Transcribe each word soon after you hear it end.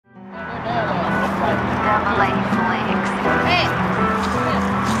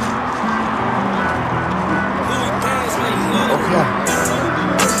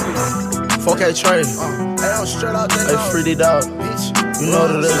fuck trade. Hey, free the dog. You know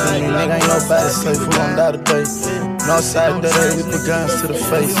what it is, nigga. Ain't nobody safe. We gon' die today. Northside that we put guns to the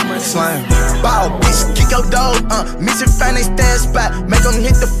face. Slam. Bow, bitch, kick your dog. Mission find they stand spot. Make them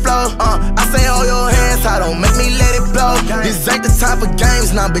hit the floor. I say hold your hands, I don't make me let it blow. This ain't the time for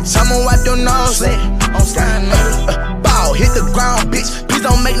games now, bitch. I'ma wipe your nose. Bow, hit the ground, bitch. Please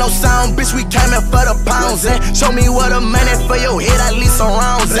don't make no sound, bitch. We came in for the pounds, show me what a minute for your head, at least some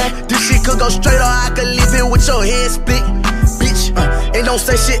rounds, This shit could go straight or I could leave it with your head split. Bitch, and don't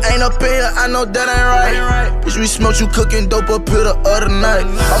say shit ain't up here, I know that ain't right. Bitch, we smoked you cooking dope up here the other night.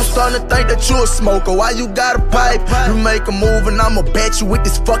 I'm starting to think that you a smoker, why you got a pipe? You make a move and I'ma bet you with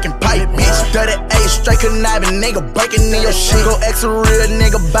this fucking pipe, bitch. 38 straight conniving, nigga breaking in your shit. Go X a real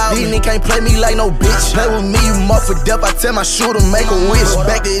nigga bout me, nigga can't play me like no bitch. Play with me, you mark for death, I tell my shooter make a wish.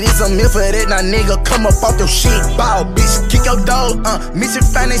 Back to this, I'm here for that, now nigga come up off your shit. Bow, bitch, kick your dog, mission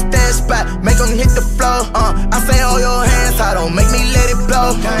find they stand spot, make them hit the floor, I say hold your hands, I don't make me let it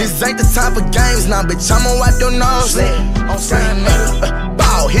blow. This ain't the time for games now, bitch. I'ma wipe your nose.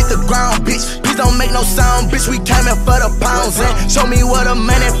 Bow, hit the ground, bitch. Please don't make no sound, bitch. We came in for the pounds, show me what a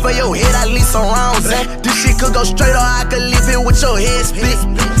minute for your head, at least some rounds, This shit could go straight or I could leave it with your head split.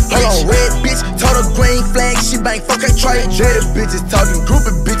 Hold on, red bitch, told her green flag, she bang fucking trade. Jaded bitches talking,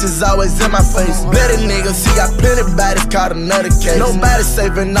 groupie bitches always in my face. Better niggas, he got plenty bodies, caught another case. Nobody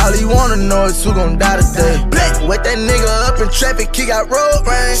saving, all he wanna know is who gon' die today. Black, wake that nigga up in traffic, he got road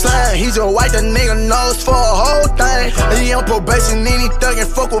rage. Slime, he just wipe the nigga nose for a whole thing. He on probation, then he thuggin',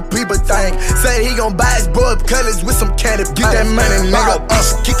 fuck what people think. Say he gon' buy his boy colors with some candy. Get that money, nigga,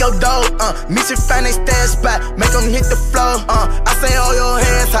 kick your dog, mission find they stand spot, make them hit the floor, I say hold your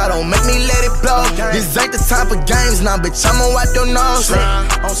hands, I don't make me let it blow. This ain't the time for games now, bitch, I'ma wipe your nose.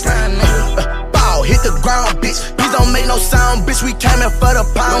 Bow, hit the ground, bitch. Please don't make no sound, bitch. We came in for the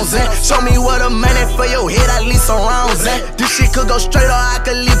pounds, show me what a minute for your head, at least some rounds, This shit could go straight or I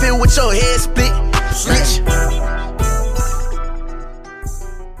could leave it with your head split. Bitch.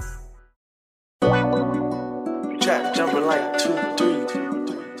 Trap jumping like 2, 3.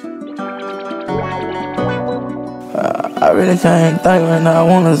 I really can't think right now. I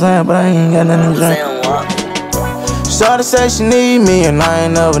wanna say, but I ain't got nothing to drink. Shorty say she need me, and I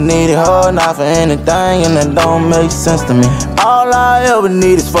ain't never needed her, not for anything, and that don't make sense to me. All I ever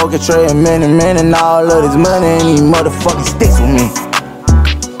need is fucking tray and many, and all of this money and these motherfucking sticks with me.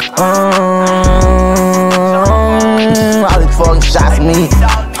 All these fucking shots with me.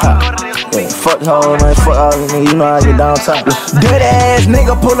 Yeah, fuck hoe, man, fuck all these niggas, you know how I get down top. Dirty ass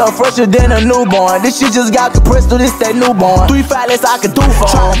nigga pull up fresher than a newborn. This shit just got compressed to this that newborn. 3 5 less I can do for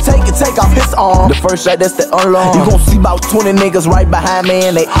him. Take off his arm. The first shot, that's the alarm. You gon' see about 20 niggas right behind me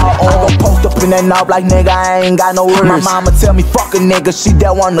and they all on. I gon' post up in that knob like nigga, I ain't got no words. My mama tell me fuck a nigga, she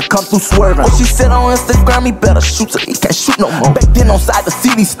that one to come through swerving. When she said on Instagram, he better shoot so he can't shoot no more. Back then on side the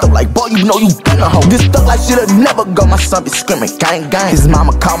CD stuff like, boy, you know you been a hoe. This stuff like shit'll never go, my son be screaming gang gang. His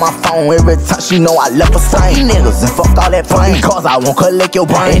mama call my phone every time she know I left her same niggas and fuck all that brain, cause I won't collect your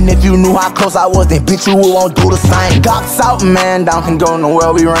brain. And if you knew how close I was, then bitch you won't do the same. Cops out, man down, can go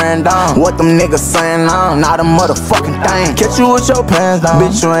nowhere, we ran down. What them niggas saying now, not a motherfucking thing. Catch you with your pants down,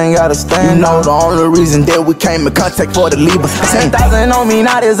 bitch you ain't gotta stand. You know the only reason that we came in contact for the leave us. 10,000 on me,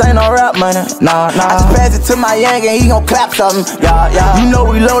 now this ain't no rap money. Nah, I just pass it to my young and he gon' clap something. Yeah, you know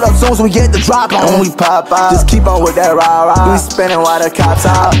we load up soon as we get the drop on. When we pop out, just keep on with that rah. We spinning while the cops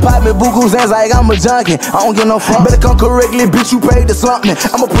out. Pop me buku's hands like I'm a junkie, I don't give no fuck. Better come correctly, bitch, you paid to something.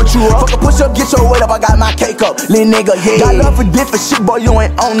 I'ma put you up. Fuck a push up, get your weight up, I got my cake up. Little nigga, yeah. Got love for different shit, boy, you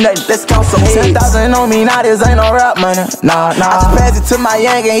ain't on nothing. Let's count some heads. 10,000 on me, now this ain't no rap money. Nah, I just pass it to my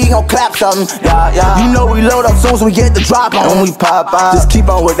young and he gon' clap something. Yeah, you know we load up soon as we get the drop on. When we pop out, just keep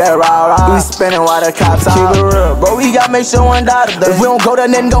on with that rah. We spinning while the cops out. Keep it real, bro, we gotta make sure one die today. If we don't go there,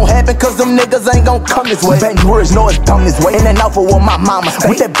 nothing gon' happen, cause them niggas ain't gon' come this way. Bad words, know it's dumb this way. And then out for what my mama say.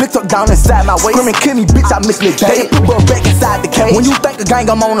 With that big tuck down inside my waist. Screaming, kill me, bitch, I miss me day. People back inside the cage. When you think a gang,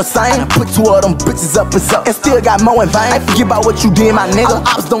 I'm on the same. Put 2 of them bitches up and up, and still got more in vain. Ain't forget about what you did, my nigga.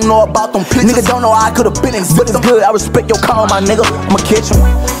 Ops don't know about them pictures. Nigga don't know how I could've been in, but it's good. I respect your call, my nigga. I'ma catch him.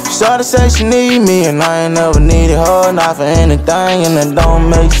 Shorty say she need me, and I ain't never needed her, not for anything, and that don't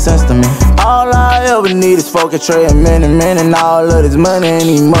make sense to me. All I ever need is fucking tray and many, and all of this money and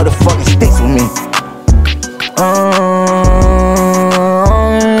these motherfucking sticks with me.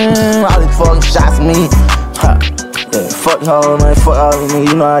 All these fucking shots with me. Yeah, fuck hoe, man, fuck all these niggas,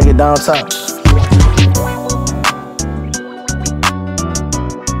 you know how I get down top.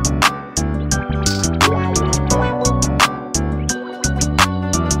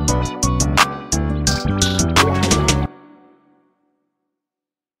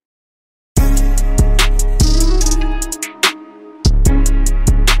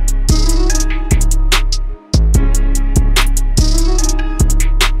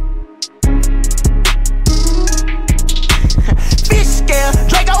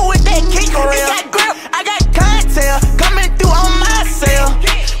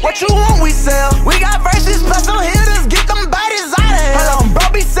 want we sell. We got verses plus some hitters, get them bodies out of here. Hold on, bro,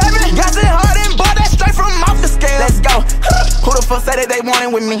 be 7, got it hard and bought that straight from off the scale. Let's go. Who the fuck said that they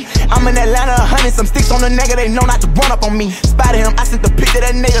wanted with me? I'm in Atlanta, 100, some sticks on the nigga, they know not to run up on me. Spotted him, I sent the pic to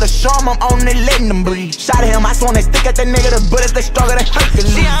that nigga to show him I'm on it, letting them breathe. Shot at him, I swung they stick at that nigga, the bullets they stronger than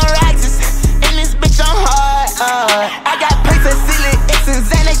Hercules. She on Roxas, in this bitch I'm hard. I got plates and ceiling, X and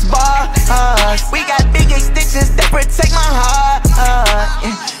Xanax bars. We got big extensions that protect my heart.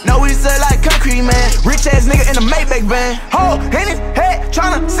 No, we sell like concrete, man. Rich ass nigga in the Maybach van. Hole in his head,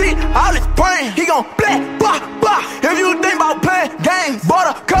 tryna see all his brain. He gon' black, bah, bah. If you think about playing games,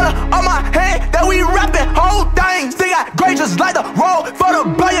 border color on my hand, that we rapping whole thing. Still got great just like the road for the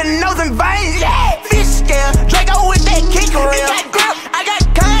blow your nose and veins. Yeah, fish scale, Draco with that kick reel. He got grip, I got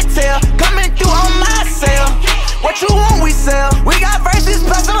cocktail, coming through on my cell. What you want, we sell. We got verses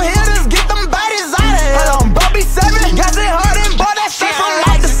plus some hitters, get them bodies out of here. Hold on, Bobby 7, got it hard and bought that shit from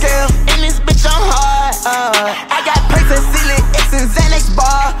off the scale. In this bitch I'm hard. I got plates and ceiling, X and Xanax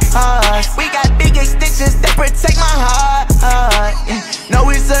bars. We got big extensions that protect my heart. No,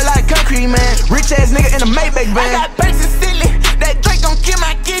 we sell like concrete, man. Rich ass nigga in the Maybach van. I got plates and ceiling, that Drake gon' kill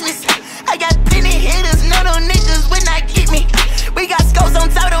my kidneys. I got plenty hitters, none of them niggas will not get me. We got scopes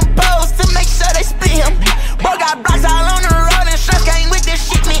on top of them poles to make sure they split him. Bro got blocks all on the road and Shrek came with this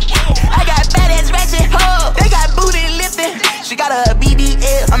shit, man. I got badass ratchet hoes, they got booty lifting. She got a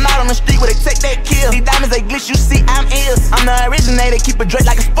BBL, I'm out on the street where they take that kill. These diamonds they glitch, you see I'm ills. I'm the originator, keep a Drake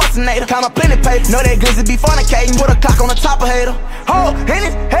like a Sportsinator. Count my plenty paper, know that glizzy be fornicating. Put a clock on the top of hater. Hole in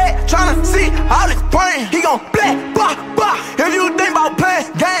his head, tryna see all his brain. He gon' black, bah, bah. If you think about playing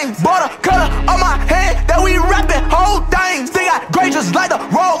games, border color on my hand, that we rapping whole thing. Still got great just like the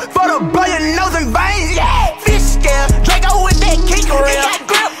road for the blow your nose and veins. Yeah, fish scale, Draco with that kick reel. He got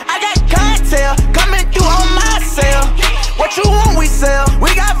grip, I got cocktail, coming through on my cell. What you want, we sell.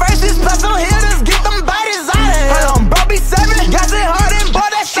 We got verses plus some hitters, get them bodies out of here. Hold on, bro, be 7, got it hard and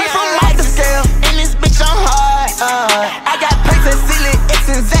bought that shit from off the scale. In this bitch I'm hard. I got plates and ceiling, X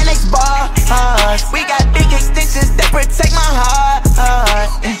and Xanax bars. We got big extensions that protect my heart.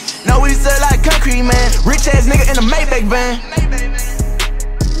 No, we sell like concrete, man. Rich ass nigga in the Maybach van.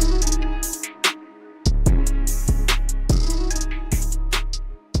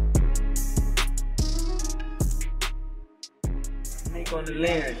 On the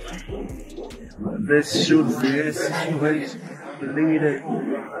land, best shooter for this situation. Believe that.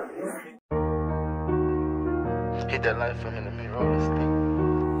 Hit that light from in the mirror, roll the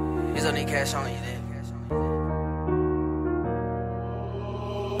stick. He's on the cash on you then.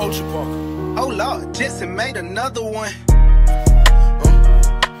 Ultra Park. Oh Lord, Jesse made another one.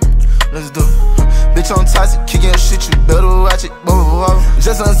 Let's do it. Bitch on toxic, kicking your shit, you better watch it.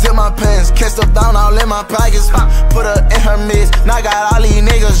 Just unzip my pants, catch stuff down all in my pockets. Put her in her midst, now I got all these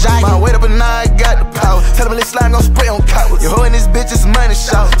niggas jocking. My weight up and now I got the power. Tell them this slime gon' spray on cowards. You holding this bitch, it's money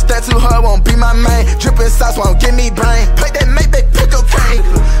shot. Stand too hard, won't be my main. Drippin' sauce won't give me brain. Play that Maybach, pick up cane.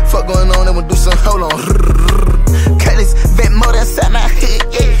 Fuck going on, then we'll do some, hold on. Cut this vent more inside my hood,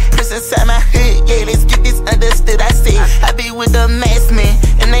 yeah. Press inside my hood, yeah. Let's get this understood, I see. I be with the mask man,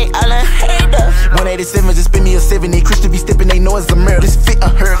 and they all unheard of. 187, just spin me a 70. Christian be stepping, they know it's a murder. This fit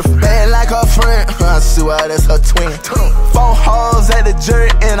unheard of. Bad like her friend, I see why that's her twin. 4 hoes at the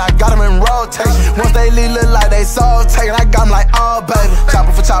jury, and I got them in rotation. Once they leave, look like they soul taken. I got them like, oh baby.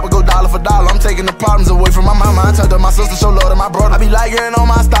 Chopper for chopper, go dollar for dollar. I'm taking the problems away from my mama. I turned to my sister, show love to my brother. I be like getting on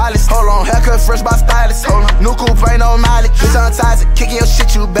my stylist. Hold on, haircut fresh by stylist. Hold on, new coupe ain't no mileage. Bitch on toxic, kicking your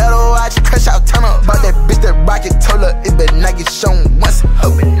shit, you better watch it. Crash out, turn up. But that bitch that rocket told her it better not get shown once.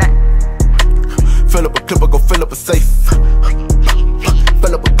 Fill up a clip, go fill up a safe.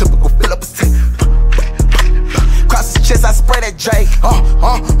 Fill up a clip, go fill up a safe. Cross his chest, I spray that Drake.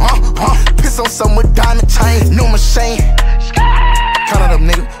 Piss on something with diamond chains. New machine. Count it up,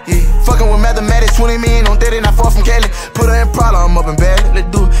 nigga. Yeah. Fucking with mathematics, 20 million on 30, not far from Cali. Put her in problem, I'm up in bed. Let's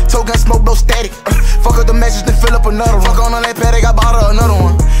do it. Token smoke, no static. Fuck up the message, then fill up another one. Fuck on that paddock, I bought her another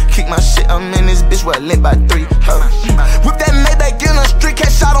one. Kick my shit, I'm in this bitch where I lit by 3. Whip that Maybach, get on the street,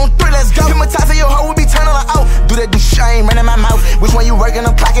 catch shot on 3, let's go. Hypnotize your hoe, we be turning her out. Do that, do shit, I ain't running my mouth. Which one you working,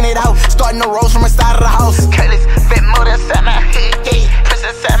 I'm clocking it out. Starting the rolls from inside of the house. Cutlass, fat motor inside my hood, yeah. Press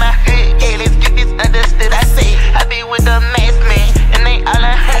inside my hood, yeah. Let's get this understood, I say. I be with the mask man, and they all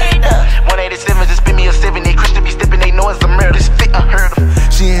unheard of. 187, just spin me a 70. Christian be stepping, they know it's a murder. This fit unheard of.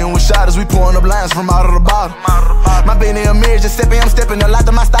 She in with shotters, we pouring up lines from out of the bottle. My Benny a mirror, just stepping, I'm stepping. A lot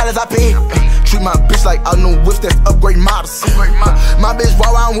of my stylers I pay. Treat my bitch like all new whips, that's upgrade models. My bitch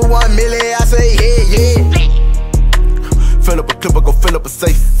walk around with 1 million, I say yeah, yeah. Fill up a clip, go fill up a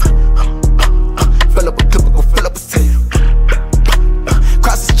safe. Fill up a clip, go fill up a safe.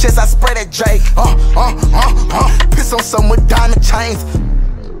 Cross his chest, I spray that Drake. Piss on some with diamond chains.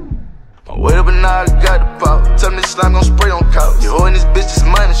 Wait up and now I got the pop. Tell me this slime gon' spray on couch. You holding this bitch, this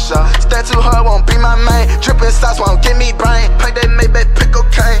money shot. Stand too hard, won't be my main. Drippin' sauce won't give me brain. Paint that Maybach, pick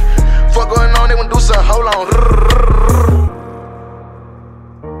cocaine. Fuck going on, they gon' do something, hold on.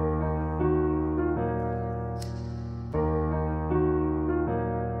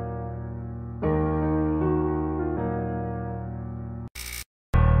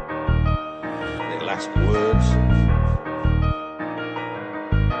 Nigga like some woods.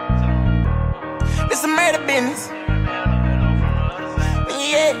 It's a murder business.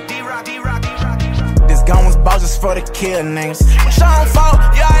 Yeah. This gun was bought just for the kill niggas. Sean fault,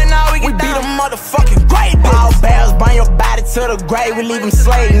 you already know we beat them motherfucking great. All barrels, bring your body to the grave, we leave them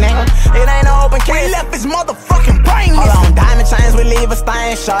slave, nigga. It ain't no open case, we left his motherfucking brain. Hold on, diamond chains, we leave a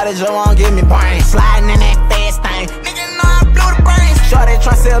stain. Shortage, you won't give me brains. Sliding in that fast thing, nigga know I blew the brains. Shorty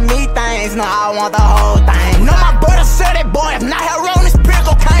try to sell me things, no, I want the whole thing. Know my brother said that boy, if not heroin, it's pure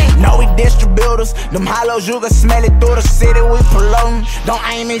cocaine. No, we distributors, them hollows, you can smell it through the city, we promoting. Don't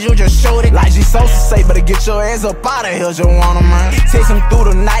aim it, you just shoot it. Like G Sosa say, better get your ass up out of here, you want 'em, man. Takes him through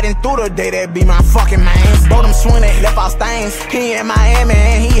the night and through the day, that be my fucking man. Both them swing it, left out stains. He in Miami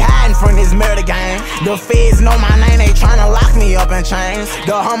and he hiding from this murder gang. The feds know my name, they tryna lock me up in chains.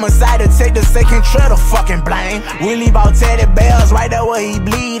 The homicide detective say control the fucking blame. We leave out Teddy Bears right there where he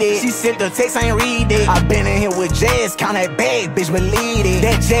bleeded. She sent the text, ain't read it. I been in here with Jazz, count that bag, bitch, believe it.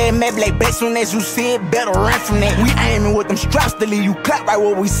 That Jazz map like back soon as you see it, better run from that. We aiming with them straps to leave you clap right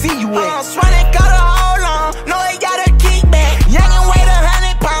where we see you at. Swanee got a hold on, no he got a kickback. Young and weigh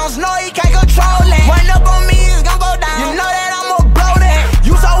 100 pounds, no he can't control that. Run up on me, it's gon' go down. You know that I'ma blow that.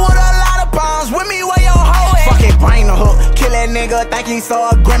 You saw with a lot of pounds, with me where your hoe at. Fuck it, bring the hook, kill that nigga, think he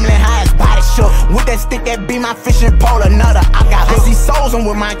saw a gremlin, how his body shook. With that stick that be my fishing pole, another I got hooked. These souls and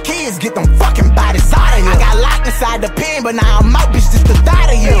with my kids, get them fucking bodies out of here. I got locked inside the pen, but now I'm out, bitch, just to die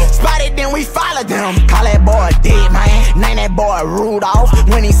to you. Spotted, then we followed them. Call that boy dead, man. Name that boy Rudolph.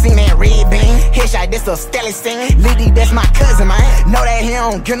 When he seen that red beam, headshot, this a Stelly scene. Liddy, that's my cousin, man. Know that he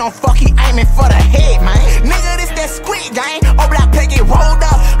don't get no fuck, he aiming for the head, man. Nigga, this that squid gang. Oh, black pig get rolled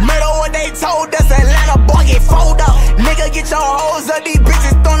up. Murder what they told us, Atlanta boy get fold up. Nigga, get your hoes up, these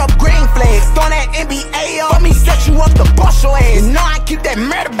bitches throwing up green flags. Throwing that NBA up, me set you up to bust your ass. You know I keep that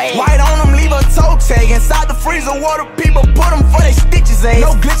murder bag. White on them, leave a toe tag. Inside the freezer, water people put them for they stitches, ass.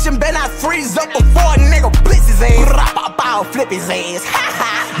 No glitching, better not freeze up before a nigga blitz his ass. I'll flip his ass.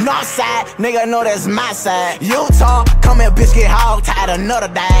 North side, nigga know that's my side. Utah, come here, bitch, get hog tied, another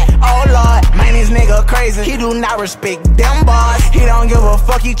die. Oh Lord, man, this nigga crazy. He do not respect them boys. He don't give a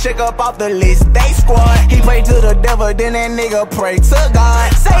fuck, he check up off the list, they squad. He pray to the devil, then that nigga pray to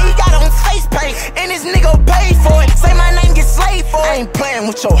God. Say he got on face paint, and this nigga paid for it. Say my name get slaved for it. I ain't playing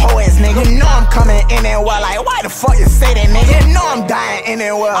with your hoe ass nigga. You know I'm coming in there well, like, why the fuck you say that, nigga? You know I'm dying in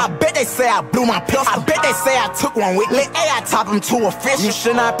there well. I bet they say I blew my pistol. I bet they say I took one with me. Hey, I top him to a fish. You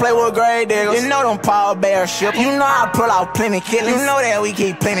should not play with grave diggers. You know them Paul Bear ship. You know I pull out plenty killers. You know that we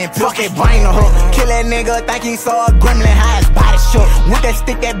keep plenty pistols. Fuck it, bring the hook. Kill that nigga, think he saw a gremlin, how his body shook. With that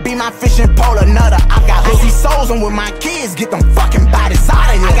stick that be my fishing pole, another I got hooked. These souls and with my kids, get them fucking bodies out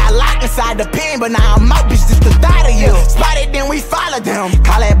of here. I got locked inside the pen, but now I'm out, bitch, just to die to you. Spotted, then we followed them.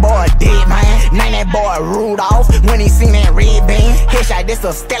 Call that boy dead, man. Name that boy Rudolph. When he seen that red beam, headshot, this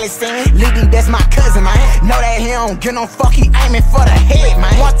a Stelly scene. Liddy, that's my cousin, man. Know that he don't get no fuck, he aiming for the head,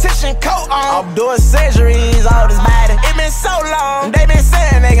 man. Mortician coat on, I'm doing surgeries, all this body. It been so long, they been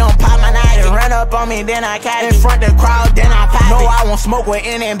saying they gon' pop my night. Run up on me, then I catch it. In front the crowd, then I pop it. No, I won't smoke with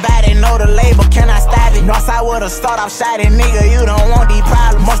anybody, know the label, can I stop it? Northside with a start off shot it, nigga, you don't want these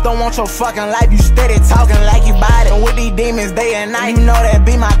problems. Must don't want your fucking life, you steady talking like you bout it. And with these demons day and night, you know that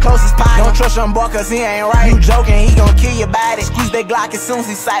be my closest partner. Don't trust him boy, cause he ain't right. You joking, he gon' kill your body. Squeeze that Glock as soon as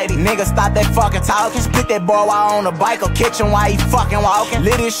he sight it. Nigga, stop that fucking talking. Split that boy while on the bike or catch him while he fucking walking.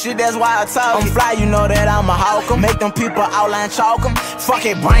 Lit this shit, that's why I talk. I'm fly, you know that I'm a hawk 'em. Make them people outline chalk 'em. Fuck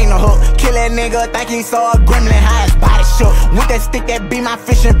it, bring the hook. Kill that nigga, think he saw a gremlin, how his body shook. With that stick that be my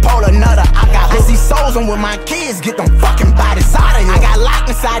fishing pole, another I got hooked. These souls and with my kids, get them fucking bodies out of here. I got locked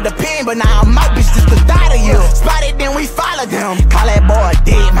inside the pen, but now I'm out, bitch, just to die to you. Spotted, then we followed them. Call that boy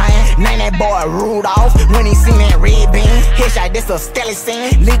dead, man. Name that boy Rudolph. When he seen that red beam, headshot, this a Stelly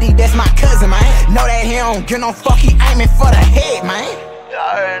scene. Liddy, that's my cousin, man. Know that he don't get no fuck, he aiming for the head, man. You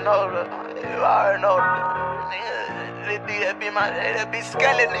already know that. You already know that. Nigga, that be my, that be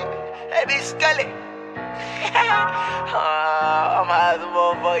Scully, nigga. That be Scully. I'm high as a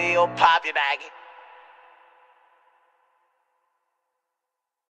motherfucker, you gon' pop your doggy.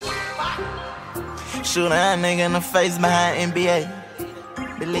 Shoot that nigga in the face behind NBA.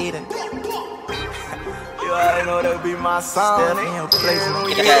 Believe it. You already know that be my song. Step in your place, man.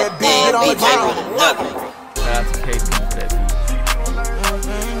 Get that big BJ with a nugget. Shout out to KP for that beat.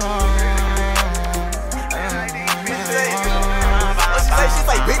 She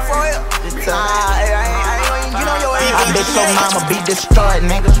say big for it. I bet your mama be destroyed,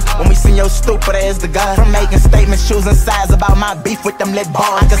 nigga, when we send your stupid ass to God. From making statements, choosing sides about my beef with them lit boys.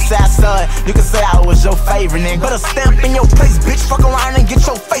 I can say I saw it, you can say I was your favorite, nigga. But a stamp in your place, bitch, fuck around and get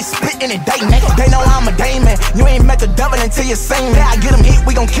your face split in a day, nigga. They know I'm a demon, you ain't met the devil until you seen me. I get him hit,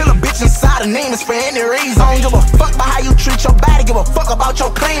 we gon' kill a bitch inside, the name is for any reason. I don't give a fuck about how you treat your body, give a fuck about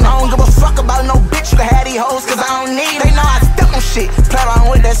your clean. I don't give a fuck about no bitch, you can have these hoes, cause I don't need them. They know I step on shit, play around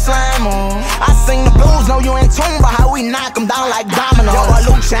with that slime on. I sing the blues, know you ain't tuned, but how we knock them down like dominoes. Yo, a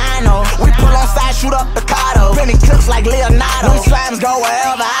Luciano, we pull on side, shoot up the Picasso. Penny clips like Leonardo. Them slimes go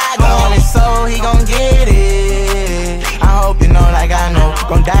wherever I go. On his soul, he gon' get it. I hope you know like I know.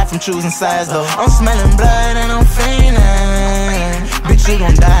 Gon' die from choosing sides though. I'm smelling blood and I'm fiending. Bitch, you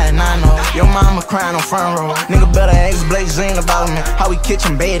gon' die and I know. Your mama crying on front row. Nigga better ask Blake Jean about me. How we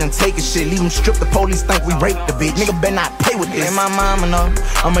kitchen bed and take a shit. Leave him strip, the police think we raped the bitch. Nigga better not play with this. And my mama know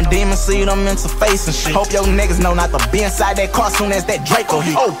I'm a demon, see them into face and shit. Hope your niggas know not to be inside that car soon as that Draco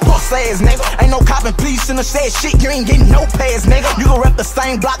hit. Oh, puss ass nigga, ain't no copping, please shouldn't have said shit. You ain't getting no pass, nigga. You gon' rep the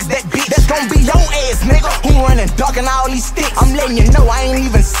same blocks that bitch. That's gon' be your ass, nigga. Who running dark and all these sticks? I'm letting you know I ain't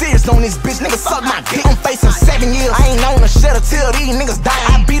even serious on this bitch. Nigga suck my dick. I'm facing 7 years. I ain't on the shit until these niggas die.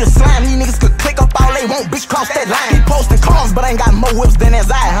 I beat a slime, these niggas could click up all they want, bitch, cross that line. He posting cars, but ain't got more whips than his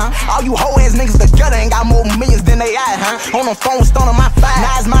eye, huh? All you hoe ass niggas together ain't got more millions than they eye, huh? On the phone, stoning my fire.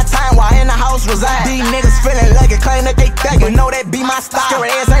 Now it's my time while in the house reside. These niggas feeling lucky, claim that they thuggin', know that be my style. Scary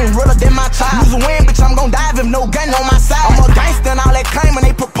ass ain't realer than my child. Lose a win, bitch, I'm gon' dive if no gun on my side. I'm a gangster and all that claiming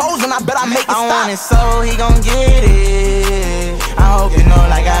they proposing, I bet I make it stop. I want it so he gon' get it. I hope you know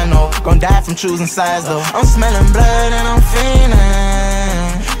like I know. Gon' die from choosing sides though. I'm smelling blood and I'm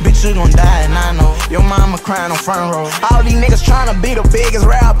fiending. Bitch, you gon' die and I know. Your mama crying on front row. All these niggas tryna be the biggest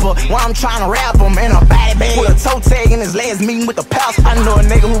rapper, while I'm tryna rap him in a body bag with a toe tag in his legs, meeting with the pastor. I know a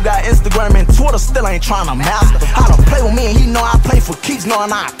nigga who got Instagram and Twitter, still ain't tryna master how to play with me, and he know I play for keeps,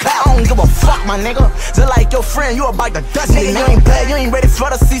 knowing I clap. I don't give a fuck, my nigga. Just like your friend, you about to dust, nigga. You ain't bad, you ain't ready for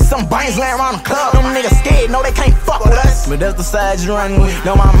to see some brains laying around the club. Them niggas scared, know they can't fuck with us. But that's the side you running with.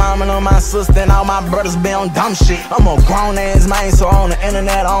 Know my mama, know my sister, and all my brothers be on dumb shit. I'm a grown ass man, so on the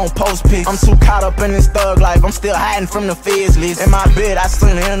internet I don't post pics. I'm too caught up in this thug life, I'm still hiding from the feds list. In my bed, I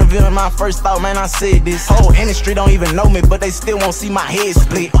seen the interview and my first thought, man, I said this. Whole industry don't even know me, but they still won't see my head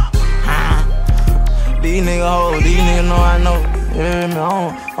split. These niggas hold, these niggas know I know. Yeah, man,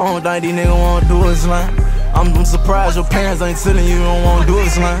 I don't think these niggas wanna do it, slime. I'm surprised your parents ain't telling you don't wanna do it,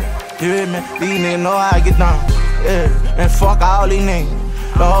 slime. You hear me? These niggas know how I get down. Yeah, and fuck all these niggas.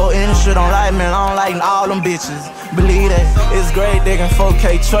 The whole industry don't like me, I don't like all them bitches. Believe that, it's great digging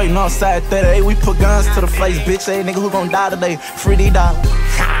 4K Troy, Northside 38. We put guns to the face, bitch. Hey, nigga, who gon' die today? Free D dollar.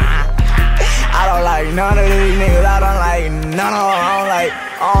 I don't like none of these niggas. I don't like none of them.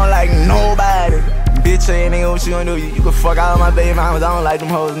 I don't like nobody. Bitch, hey, nigga, what you gonna do? You can fuck all my baby mamas. I don't like them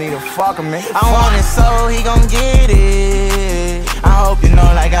hoes, neither. Fuck them, man. I want it so he gon' get it. I hope you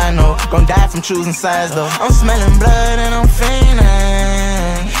know like I know. Gon' die from choosing sides though. I'm smelling blood and I'm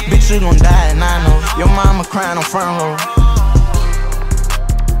fiending. Bitch, you gon' die and I know. Your mama crying on front row.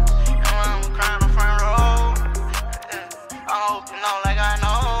 Your mama crying on front row. I hope you know like I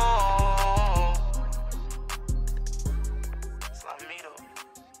know. It's like me though.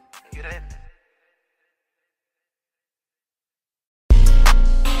 Get it?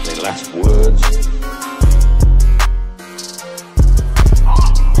 The last words.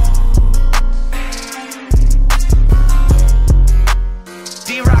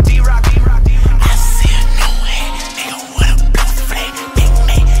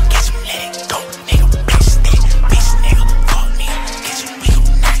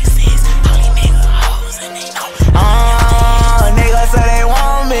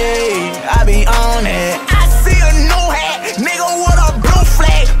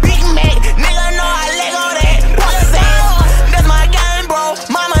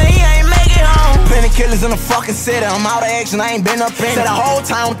 In the fucking city, I'm out of action, I ain't been up in it. Said the whole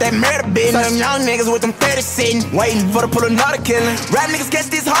time with that murder business. Them young niggas with them 30 sitting, waiting for to pull another killing. Rap niggas catch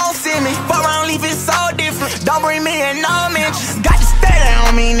this whole see me. Fuck around, leave it so different. Don't bring me in no mentions. Got to stay there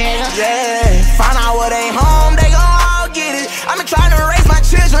on me, nigga. Yeah, find out what ain't home, they gon' all get it. I been trying to raise my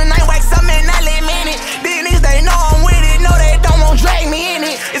children, ain't wake something in that little minute. These niggas, they know I'm with it, know they don't want drag me in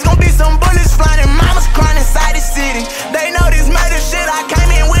it. It's gonna be some bullets flying, mamas crying inside the city. They know this murder shit I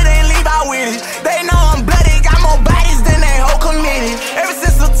came in with, ain't leave out with it. They know I'm bloody, got more bodies than they whole committee. Ever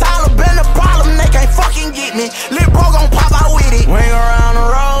since come get me. Lil' bro gon' pop out with it. Ring around the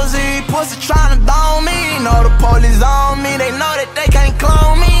rosy, pussy tryna dome me. Know the police on me, they know that they can't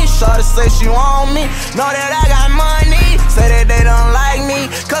clone me. Shorty say she want me, know that I got money. Say that they don't like me,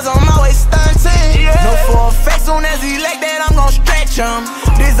 cause I'm always stunting. No for effect, soon as he like that, I'm gon' stretch him.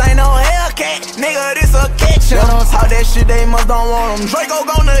 This ain't no Hellcat, nigga, this a kitchen. They don't talk that shit, they must don't want him. Draco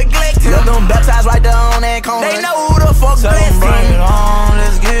gon' neglect him. Let them baptized right there on that corner. They know who the fuck blessed him. Bring it on,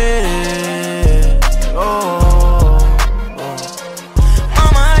 let's get it. Oh.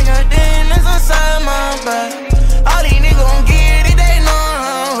 Mama, I got demons inside my back. All these niggas gon' get it, they know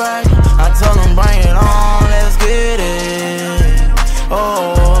I'm right. I tell them bring it on, let's get it.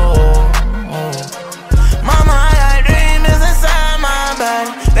 Oh. Mama, I got demons inside my back.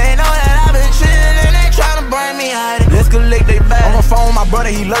 They know that I've been chillin', they tryna bring me out. Let's collect they back. On the phone, my brother,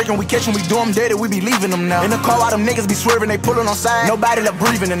 he lurking. We catch him, we do him dead, we be leaving them now. In the car, all them niggas be swerving, they pullin' on side. Nobody left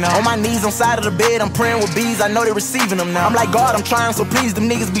breathing in now. On my knees, on side of the bed, I'm praying with bees. I know they receiving them now. I'm like, God, I'm trying, so please, them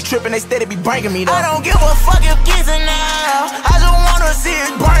niggas be tripping, they steady be bringing me down. I don't give a fuck if kissing now. I just wanna see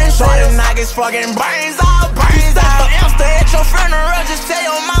it burn. Shorty knock his fucking brains out, brains out. Amster at your funeral, just tell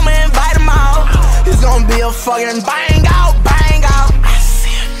your mama invite him out. It's gonna be a fucking bang out, bang out. I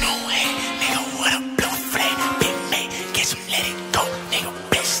see a new head, nigga with a blue flag. Big man, get him, let it go, nigga.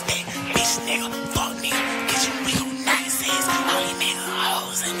 Bitch, nigga, fuck nigga. Get you, we gon' knock his ass. All these niggas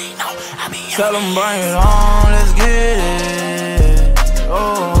hoes and they know I be on. Tell them bring it on, let's get it.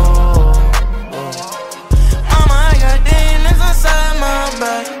 Oh. Mama, I got demons inside my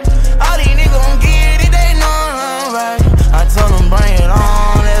back. All these niggas gon' get it, they know I'm right. I tell them bring it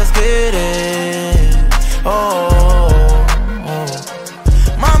on, let's get it. Oh.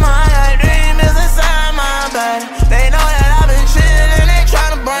 Mama, I got demons inside my back. They know that I've been chillin', they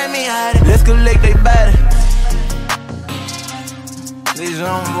tryna bring me out. Let's collect they body. This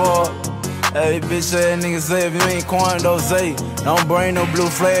YoungBoy. Hey, bitch ass nigga say if you ain't Quando, say don't bring no blue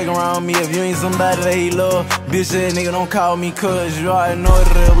flag around me. If you ain't somebody that he love, bitch ass nigga don't call me cuz. You already know it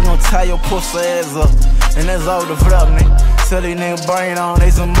is. We gon' tie your pussy ass up. And that's all the flip, nigga. Tell these niggas bring it on, they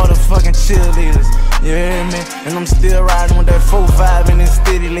some motherfucking cheerleaders. You hear me? And I'm still riding with that 4-5 and it's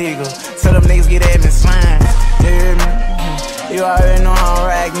steady legal. Tell them niggas get at me slime. You hear me? You already know how I'm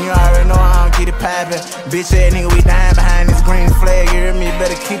racking, you already know how I'm get it poppin'. Bitch ass nigga, we dying behind this green flag. You hear me? You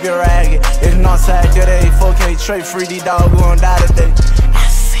better keep it ragged. It's Northside today, 4K trade free, these dogs gon' die today. I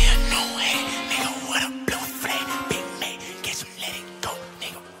see a new head, nigga with a blue flag. Big man, get him, let it go,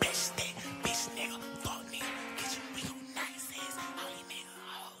 nigga. Bitch nigga, fuck nigga. Get you, we gon' knock his ass. All these niggas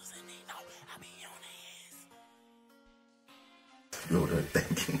hoes and they know I be on their ass. You know what I'm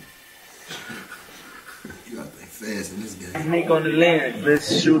thinking? You gotta think fast in this game. Nick on the land,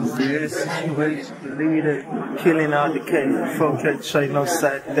 let's shoot for this situation. Believe it. Killing all the case. 4K trade, no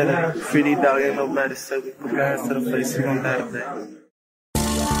side. That ain't pretty dog, ain't nobody say we put guys to the face, we gon' die today.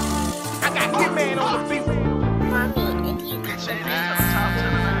 I got Hitman on the beat.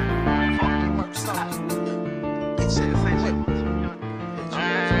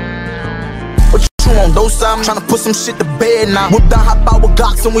 You won't do something, tryna put some shit to bed now. Whip down, hop out with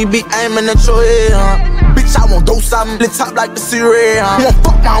Glocks and we be aiming at your head, huh? Bitch, I won't do something, lit top like the Syria, huh? We gon'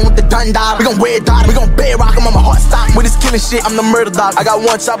 fuck around with the dun dollar, we gon' red dot, we gon' bedrock him on my heart stop. With this killing shit, I'm the murder dog. I got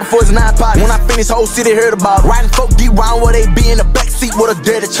one chopper for his 9 pockets. When I finish, whole city heard about it. Riding folk deep round where they be in the backseat with a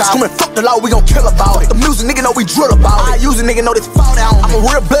dirty child. Screaming fuck the law, we gon' kill about it. The music, nigga know we drill about it. I use a nigga know this fall down. I'm a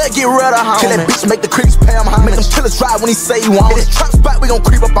real blood, get rid of home. Kill that bitch, make the critics pay him home. Make them killers drive when he say he want. In this trap spot, we gon'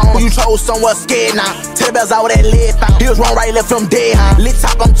 creep up on. You chose somewhere scared now. Tell out with that lead found. He was wrong, right, left from dead, huh? Lit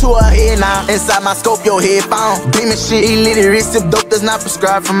top, I'm to her head now. Inside my scope, your headphone. Demon shit, illicit, wrist if dope that's not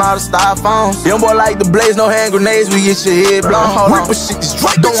prescribed from all the styrofoams. YoungBoy like the blaze, no hand grenades, we get your head blown. Whipper shit, this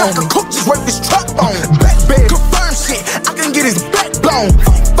Drake don't want me. Cook, just work this truck on. Back bed, confirm shit, I can get his back blown.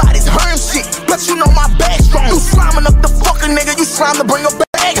 Fight his herm shit, but you know my back strong. You sliming up the fucking nigga, you slime to bring a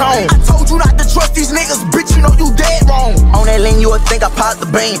back home. I told you not to trust these niggas, bitch, you know you dead wrong. On that lane, you would think I popped the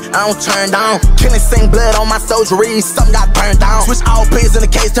bean, I don't turn down. Killing sing blood on my soldiery, something got burned down. Switch all pins in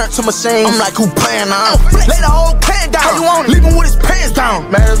the case, turn to machine. I'm like, who playing now? Lay the whole can down. How you want it? Leave him with his pants down.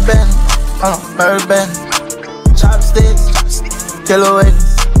 Murder band, murder band. Chopsticks, killer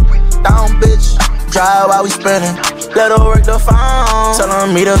witness. Down bitch, drive while we spinning. Let her work the phone, tell her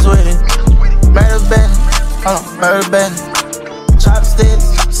meet us with it. Murder band, murder band.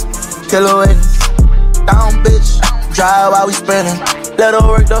 Chopsticks, killer witness. Down bitch, drive while we spinning. Let her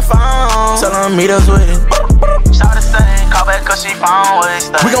work the phone, tell her meet us with it. Shout the same, call back cause she found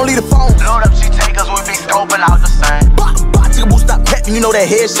wasted. We gon' leave the phone, load up, she take us, we be scoping out the same. Take a boost, stop catching, you know that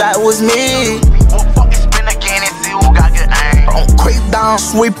headshot was me. We'll fucking spin again and see who got good aim. don't creep down,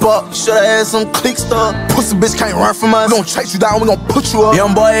 sweep up. Shoulda had some click stuff. Pussy bitch can't run from us. We gon' chase you down, we gon' put you up.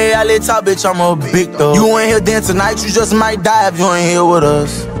 Young boy, I let top bitch, I'm a big dog. You ain't here then tonight, you just might die if you ain't here with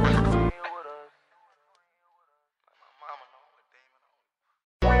us.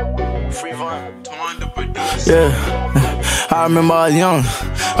 Yeah, I remember I was young.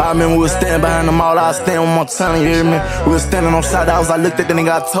 I remember we was standing behind the mall. I was standing with my telling, you hear me? We was standing on side house. I looked at the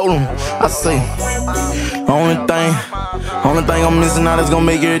nigga, I told him, I say, only thing I'm missing out is gonna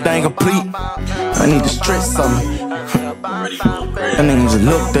make everything complete. I need to stretch something. That nigga just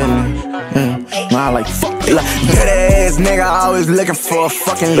looked at me. I like fuck it. Like, good ass nigga always looking for a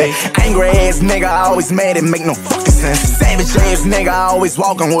fucking leg. Angry ass nigga always mad and make no fucking sense. Savage ass nigga always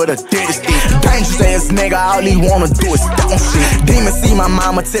walking with a dirty stick. Dangerous ass nigga, all he wanna do is step on shit. Demon see my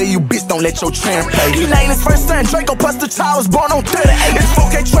mama tell you, bitch, don't let your tramp play. He ain't his first son, Draco plus the child was born on 38. It's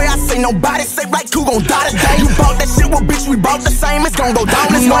 4K Trey, I say nobody say right, who gon' die today? You bought that shit, well bitch, we bought the same, it's gon' go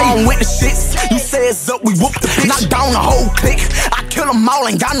down this way. I'm with the shits, you say it's up, we whoop the bitch. Knock down the whole clique, I kill them all,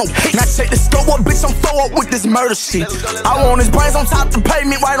 ain't got no pick. Now check the scope up, bitch, I'm throw up with this murder shit. I want his brains on top the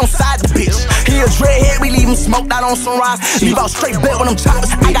pavement, right on side the bitch. He a dreadhead, we leave him smoked out on sunrise. Leave out straight bet with them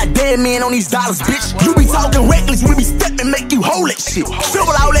choppers. I got dead men on these dollars, bitch. You be talking reckless, we be stepping, make you hold that shit.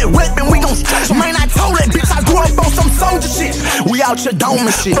 Shovel all that weapon, we gon' stretch. Man, I told that bitch, I grew up on some soldier shit. We out here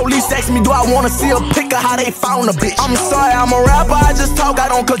doming shit. Police ask me, do I wanna see a pic of how they found a bitch? I'm sorry, I'm a rapper, I just talk, I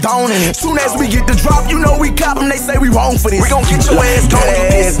don't condone it. Soon as we get the drop, you know we cop them, they say we wrong for this. We gon' get your ass gone.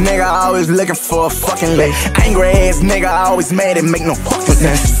 Ass nigga always looking for a fucking leg. Angry ass nigga always mad and make no fucking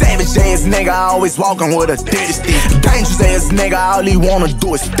sense. Savage ass nigga always walking with a dirty stick. Dangerous ass nigga, all he wanna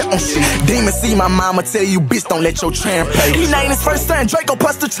do is step on shit. Demon see my mama tell you, bitch, don't let your tramp play. He ain't his first son, Draco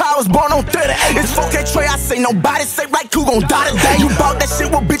plus the child was born on 38. It's 4K Trey, I say nobody say right, who gon' die today? You bought that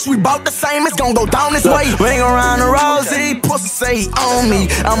shit, well bitch, we bought the same, it's gon' go down this way. Ring around the rosy, pussy say he on me.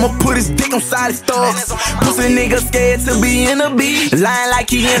 I'ma put his dick on side his thugs. Pussy nigga scared to be in the beat, lying like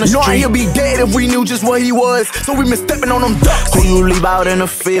he in the street. Know he'll be dead if we knew just what he was, so we been stepping on them ducks. Who you leave out in the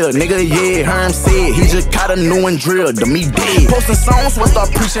field, nigga, yeah, Herm said he just caught a new one drill, to me dead. Posting songs, we'll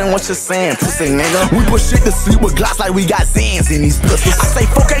start preaching what you're saying, pussy nigga. We put shit to sleep with glocks like we got Zans in these pistols. I say,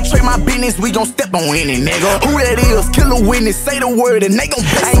 4K Trade my business, we gon' step on any nigga. Who that is, kill a witness, say the word and they gon'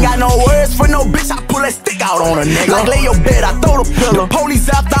 piss. I ain't got no words for no bitch, I pull that stick out on a nigga. Like lay your bed, I throw the pillow. The police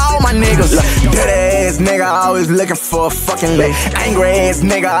after all my niggas. Dirty ass nigga, always looking for a fucking leg. Angry ass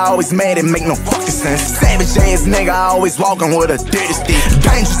nigga, always mad and make no fucking sense. Savage ass nigga, always walking with a dirty stick.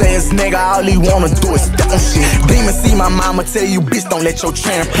 Dangerous ass nigga, all he wanna do is step on shit. Demon see my mama tell you, bitch, don't let your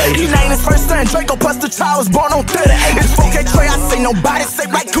tramp play. He ain't his first son, Draco plus the child was born on 38. It's 4K Trey, I say nobody say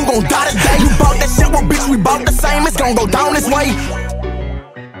right, who gon' die today? You bought that shit, well bitch, we bought the same, it's gon' go down this way.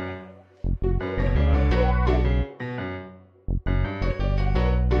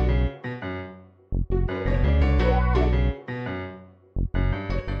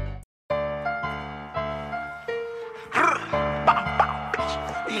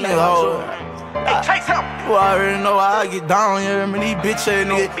 You already know how I get down here, man. These bitch ass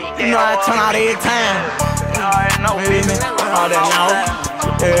niggas, you know how I turn out every time. You already know, baby. All that now.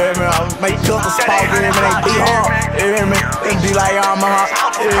 Yeah, man, I make cups of spark, yeah, man, they be hard. Yeah, man, they be like I'm a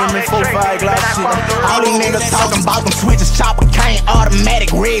hot. Yeah, man, 4-5 glass shit. All these niggas talking about them switches, chopper cane,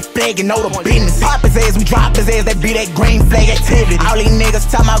 automatic, red flag, and know the business. Pop his ass, we drop his ass, that be that green flag activity. All these niggas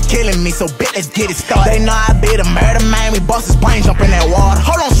talking about killing me, so bet let's get it started. They know I be the murder man, we bust his brain, jump in that water.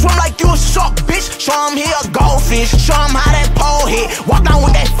 Hold on, swim like you a shark, bitch. Show him he a goldfish, show him how that pole hit. Walk down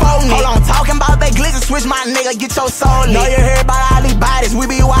with that phone. Hold on, talking about that glitzer switch, my nigga, get your soul lit. Know you heard about all these bodies, we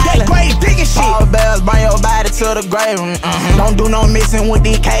be wildin'. That grave digging shit. All bells, bring your body to the grave. Don't do no missing with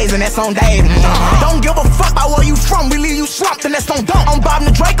these K's, and that's on Dave. Don't give a fuck about where you from, we leave you slumped, and that's on dump. I'm bobbing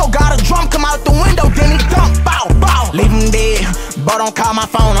the Draco, got a drum, come out the window, then he dump. Bow, bow. Leave him dead, but don't call my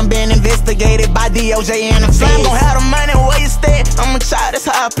phone, I'm being investigated by DOJ and the feds. I'm gon' have the money where you stay, I'm a child, that's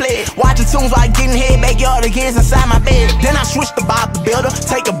how I play. Watching tunes while I getting head, backyard against inside my bed. Then I switch to Bob the Builder,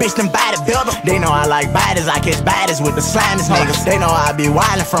 take a bitch, then buy the builder. They know I like bodies, I catch bodies with the slimest niggas. They know I be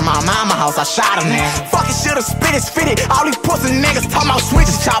wildin' from my mama house, I shot him there. Fucking shoulda spit it, spit it. All these pussy niggas talking about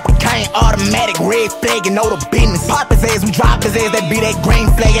switches. Chopper cane, automatic, red flag, and know the business. Pop his ass, we drop his ass, that be that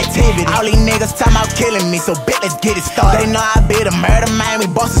green flag activity. All these niggas talking about killing me, so bet let's get it started. They know I be the murder man, we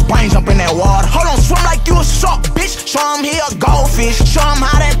bust his brain, jump in that water. Hold on, swim like you a shark, bitch. Show him he a goldfish, show him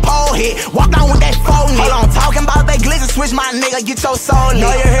how that pole hit. Walk down with that phone. Hold on, talking about that glitzer switch, my nigga, get your soul lit.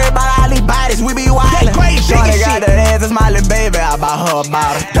 Know you heard about all these bodies, we be wildin'. That crazy shit. Got that ass, it's my little baby, I bought her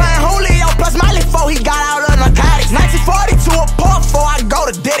about it. Done Julio plus my little foe, he got out of narcotics. 1942 a port before I go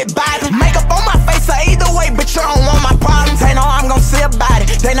to dead it body. Makeup on my face, so either way, bitch, you don't want my problems. Ain't no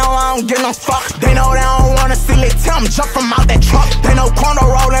I don't give no fuck. They know they don't wanna see it, tell them jump from out that truck. They know Quando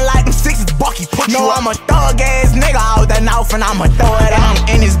rolling like them sixes, Bucky put you up. I'm a thug ass nigga out that mouth and I'ma throw it out.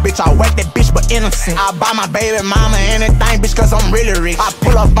 I'm in this bitch, I whack that bitch but innocent. I buy my baby mama anything, bitch, cause I'm really rich. I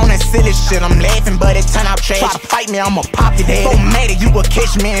pull up on that silly shit, I'm laughing but it turn out trash. Try to fight me, I'ma pop your head. So mad that you will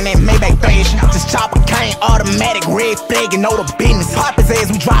catch me in that Maybach bash. This chopper came automatic, red flag, you know the business. Pop his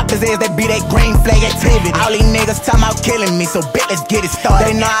ass, we drop his ass, that be that green flag activity. All these niggas talking about killing me, so bet let's get it started.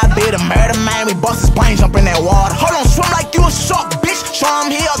 They know I be the murder man, we bust his brain, jump in that water. Hold on, swim like you a shark, bitch. Show him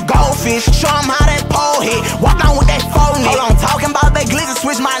he a goldfish, show him how that pole hit. Walk down with that phone. Hold on, talking about that glizzy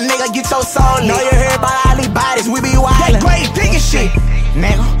switch, my nigga, get your soul lit. Know you heard about all these bodies, we be wildin'. That great digging shit.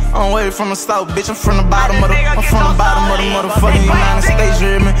 Nigga, I'm way from the south, bitch, I'm from the bottom of the motherfucking United States, you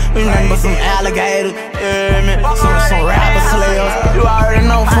hear me? We nothing but some alligators, you hear me? Some rapper slayers, you already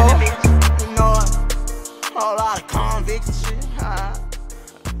know, folks. You know it, whole lot of convicts and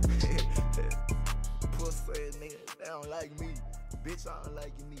shit. Pussy nigga, they don't like me, bitch, I don't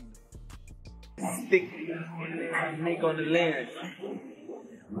like you neither. Stick Nick on the lens.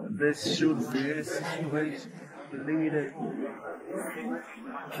 Best shooter for any situation. Believe that.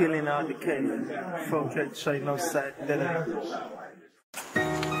 Killing all the case. Folk can't trade no side. That ain't.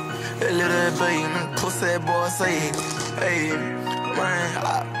 That little baby, them pussy boy say, hey, man,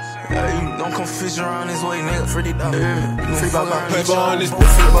 hey, don't come fish around this way, nigga. Free dog. Free about my people on this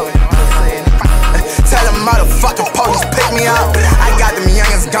pussy boy. Tell them motherfucking police pick me up. I got them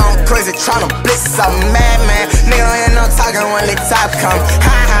youngins gone crazy tryna blitz some madman. Nigga don't hear no talking when the top come.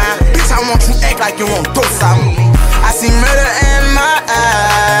 Ha ha, bitch, I want you act like you won't do something. I see murder in my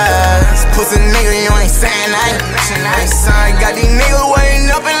eyes. Pussy nigga, you ain't saying nothing. Son, got these niggas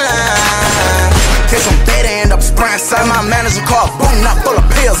waiting up in line. Catch them dead and end up spraying something. My manager called boom, not full of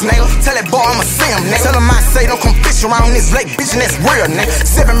pills, nigga. Tell that boy I'ma see him, nigga. Tell him I say don't come fish around this lake, bitch, and that's real, nigga.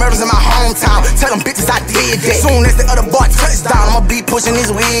 7 murders in my hometown. Tell them bitches I did that. Soon as the other boy touchdown, I'ma be pushing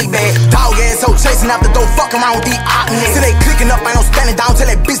this wig back. Dog ass hoe chasing after don't fuck around with these op niggas. Till they clicking up, ain't no standing down. Tell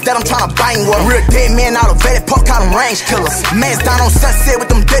that bitch that I'm tryna bang with. Real dead men out of vetted pop, call them range killers. Man's down on Sunset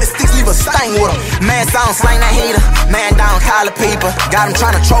with them dead sticks, leave a stain with them. Man sound slang that heater. Man down collar people. Got him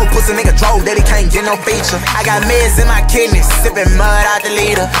tryna troll pussy nigga drove that he can't get no feature. I got meds in my kidneys, sipping mud out the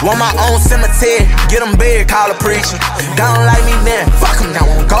leader. Want my own cemetery, get them big, call a preacher. Don't like me then, fuck him, don't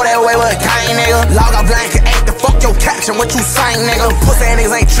wanna go that way with a gang nigga. Log off blanket, ain't the fuck your caption, what you saying nigga. Pussy niggas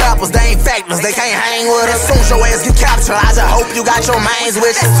ain't trappers, they ain't factors, they can't hang with us. Soon as your ass get captured, I just hope you got your mains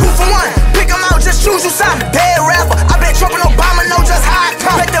with you. That's 2 for 1, pick them out, just choose you something. Dead rapper, I bet Trump and Obama know just how I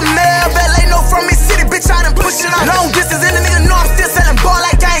come. Let the mail, LA know from me city, bitch, I done push it on. Long distance in the nigga know I'm still selling ball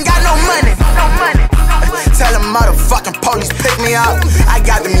like I ain't got no money. No money. Tell them motherfucking police pick me up. I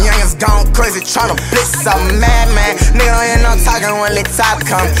got them youngins gone crazy tryna blitz some madman. Nigga don't hear no talking when the top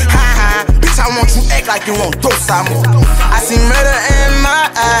come. Ha ha, bitch, I want you act like you won't do something. I see murder in my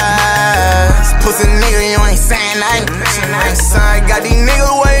eyes. Pussy nigga, you ain't saying nothing. Son, got these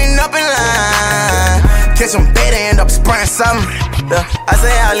niggas waiting up in line. Catch them dead and end up spraying something. I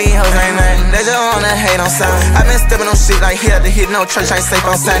say all these hoes ain't nothing, they just wanna hate on something. I been stepping on shit like hit to hit, no church ain't safe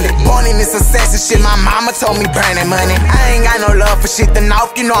on Sunday. Born in this assassin shit, my mama told me burn that money. I ain't got no love for shit, then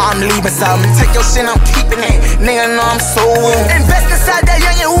off, you know I'm leaving something. Take your shit, I'm keeping it, nigga know I'm so invest inside that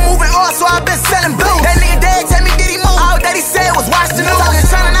youngin' who moving on, so I been selling blue. That nigga dead, tell me did he move? All that he said was watch the news. Talking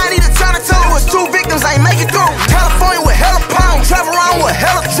China 90 to China 2, it was 2 victims, I ain't make it through. California with hella pounds, travel around with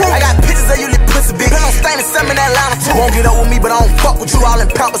hella truth. I got pictures of you lit pussy bitch, been on stain and something in Atlanta too. Won't get up with me, but I don't fuck with you. All in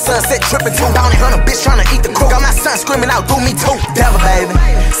Pampa Sunset, tripping too. Down and a bitch tryna eat the crew. Got my son screaming out, do me too. Devil baby,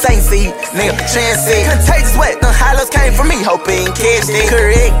 Saint seed, nigga, chance seed. Contagious wet, the highlights came from me. Hope it ain't catch it.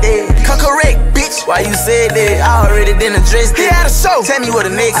 Correct it, come correct, bitch. Why you said that? I already didn't address it. He had a show, tell me what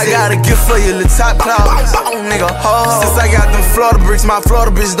the next is. I got a gift for you, little top claws. Nigga, since I got them Florida bricks, my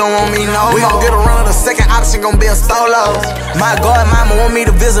Florida bitch don't want me no more. We gon' get around, the second option gon' be a solo. My God, mama want me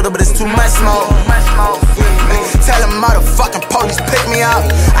to visit her, but it's too much smoke. Tell them motherfucking police pick me up.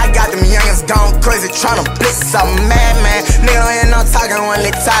 I got them youngins gone crazy tryna blitz some madman. Nigga don't hear no talking when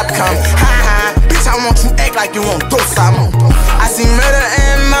the top come. Ha ha, bitch, I want you act like you won't do something. I see murder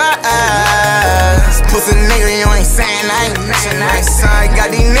in my eyes. Pussy nigga, you ain't saying nothing. Son,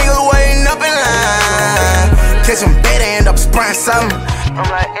 got these niggas waiting up in line. Catch them dead and end up spraying something. I'm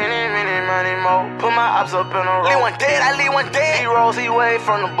like, money more. Put my ops up in a row. Leave one dead, I leave one dead. He rolls, he way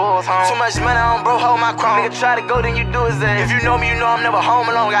from the Bulls home. Too much money on bro, hold my chrome. Nigga try to go, then you do his ass. If you know me, you know I'm never home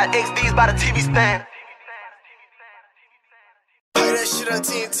alone. Got XDs by the TV stand. Play that shit on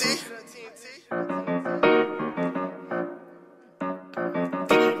TNT.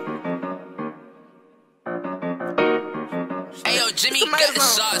 Ayo, Jimmy, get the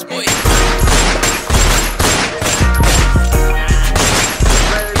sauce, boy.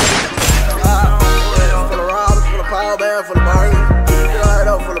 For the robbers, for the power band, for the burn. Get right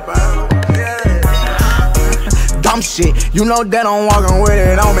up for the burn. Dumb shit, you know that I'm walking with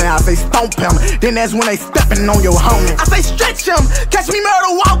it on me. I say stomp him, then that's when they stepping on your homie. I say stretch him, catch me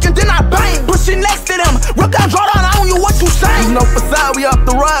murder walking, then I bang. Push it next to them, rip down, draw down on you, what you say? You know facade, we up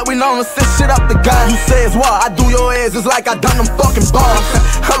the ride, we known to sit shit up the guy. You say it's what, I do your ass, it's like I done them fucking bars.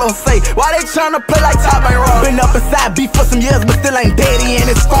 Hello, say, why they tryna play like top ain't wrong? Been up inside beef for some years, but still ain't daddy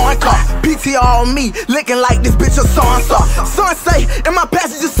in his foreign car. PTR on me, licking like this bitch a so-and-so. Son say, in my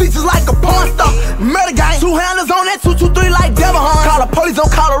passenger seat just like a porn star. Murder gang, two handlers on that 223 like devil horn. Call the police, don't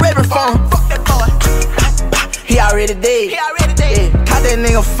call the red phone. Fuck that boy. He already dead. Yeah. Caught that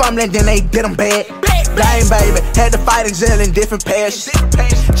nigga fumbling, then they did him bad. Dang baby, had to fight in jail in different pairs.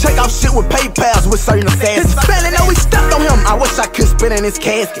 Check out shit with PayPals with certain assassins. His family know we stepped on him. I wish I could spit in his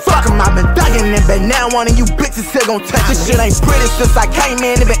casket. Fuck him, I been thugging it, but now one of you bitches still gon' touch this shit. Ain't pretty since I came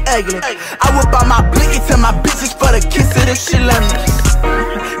in, it been ugly. I whip out my blicky to my bitches for the kiss of this shit. Let me.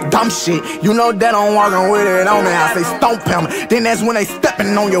 Dumb shit, you know that I'm walking with it on me. I say stomp him, then that's when they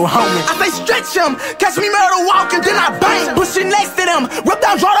stepping on your homie. I say stretch him, catch me murder walking, then I bang. Push it next to them, rip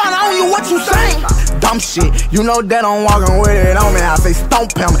down, draw down on you, what you saying? Dumb shit, you know that I'm walking with it on me. I say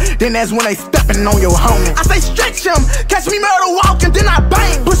stomp him, then that's when they stepping on your homie. I say stretch him, catch me murder walking, then I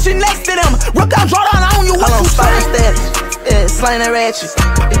bang. Push it next to them, rip down, draw down on you, what you saying? Yeah, slang that ratchet.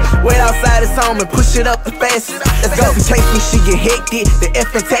 Wait outside, it's on me, push it up the fastest. Let's go. In case when she get hectic, the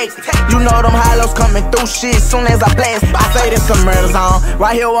F and text. You know them high-lows coming through shit soon as I blast. I say this some murder zone,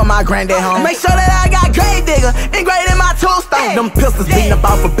 right here with my granddad home. Make sure that I got grave digger engraved in my tombstone. Them pistols beating up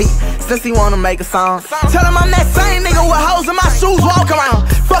off a beat, since he wanna make a song. Tell him I'm that same nigga with hoes in my shoes, walk around.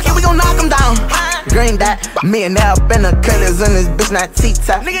 Fuck it, we gon' knock him down. Green dot, me and now up in the colors in this bitch, not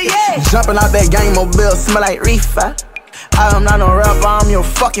T-top. Nigga, yeah. Jumping out that gang mobile, smell like reefer. I'm not no rapper, I'm your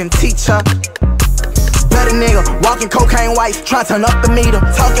fucking teacher. Better nigga, walking cocaine whites, try turn up the meter.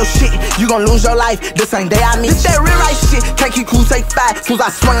 Talk your shit, you gon' lose your life. This ain't day I meet. This that real life shit, can't keep cool, take five. Soon as I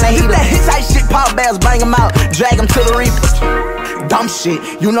swing that heater. This that hit tight shit, power bells, bang him out, drag him to the reaper. Dumb shit,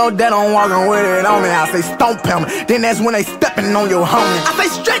 you know that I'm walking with it on me. I say stomp him, then that's when they stepping on your homie. I say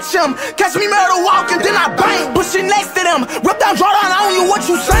stretch him, catch me murder walking, then I bang. Push it next to them, rip down, draw down on you, what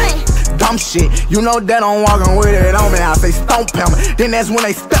you saying? Dumb shit, you know that I'm walking with it on me. I say stomp him, then that's when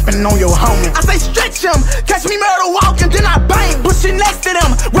they stepping on your homie. I say stretch him, catch me murder walking, then I bang. Push it next to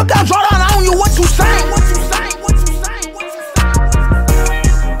them, rip down, draw down on you, what you saying? What you saying? What you saying? What you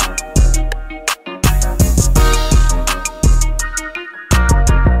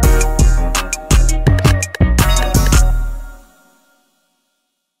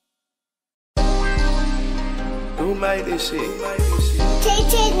Who made this shit?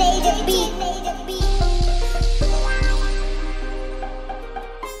 KK made the beat.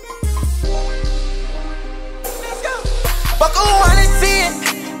 Fuck who wanna see it,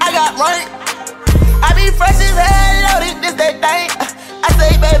 I got rank. I be fresh as hell, loaded, this that thing. I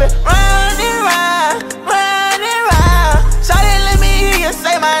say, baby, run and round, run and round. Shawty, let me hear you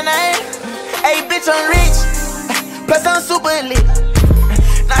say my name. Hey, bitch, I'm rich, plus I'm super lit.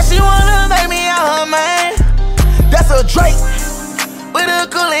 Now she wanna make me out her man. That's a Drake with a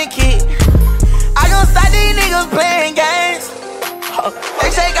cooling kit. I gon' stop these niggas playing games. They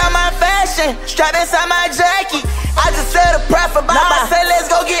check out my fashion, strap inside my jacket. I just said a prayer for Bob, I said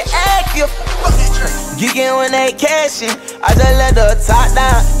let's go get active. Geeking when they cashin', I just let the top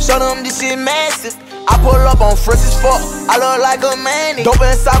down, show them this shit massive. I pull up on fresh as fuck, I look like a manny. Dope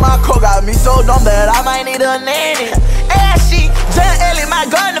inside my car got me so dumb that I might need a nanny. Ass shit, John Ellie, my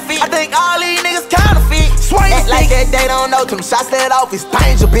gun to feet. I think all these niggas counterfeit. Swing act like that they don't know, them shots let off, it's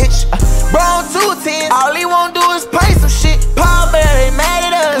danger, bitch. Bro, on 210, all he won't do is paint some shit. Paul Bear, they mad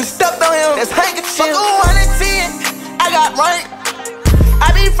at us, we stepped on him, that's handkerchief. Fuck who wanna see it, I got rank.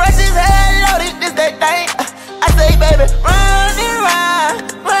 I be fresh as hell, loaded, this that thing. I say, baby, run and round,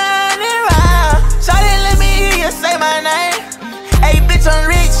 run and round. Shawty, let me hear you say my name. Hey, bitch, I'm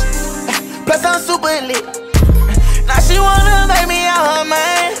rich, plus I'm super lit. Now she wanna make me out her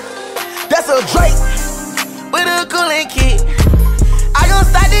man. That's a Drake with a cooling kit. I gon'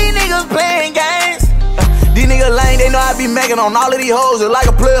 stop these niggas playing games. These niggas lame, they know I be making on all of these hoes just like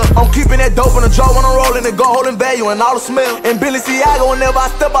a player. I'm keeping that dope in the jar when I'm rolling and go holding value and all the smell. And Billy Ciago, whenever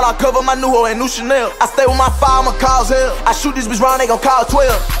I step out, I cover my new hoe and new Chanel. I stay with my fire, I'ma cause hell. I shoot this bitch round, they gon' call 12.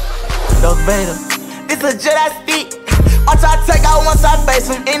 Darth Vader, this a jet I speak. Watch I take out once I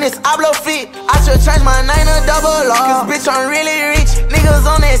face him in this Oblo fit. I should change my name to double R, cause bitch I'm really rich. Niggas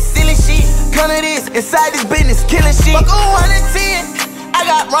on that silly shit. come to this, inside this business, killing shit. Fuck 110, I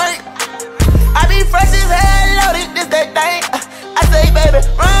got rank. I be fresh as hell, loaded, this that thing. I say, baby,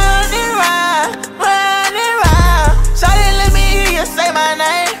 run it round, run it round. Shawty, let me hear you say my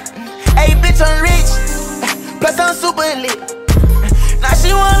name. Hey, bitch, I'm rich, plus I'm super lit. Now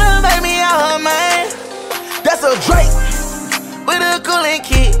she wanna make me out her man. That's a Drake with a cooling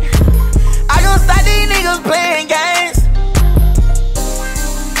kit. I gon' stop these niggas playing games.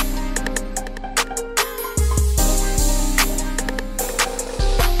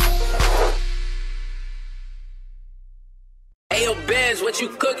 Hey, yo, Benz, what you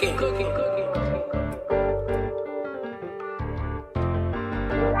cooking?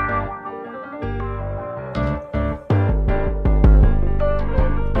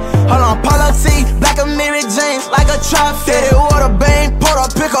 Hold on, Polo T, black and Mary James, like a trap fitted water bang,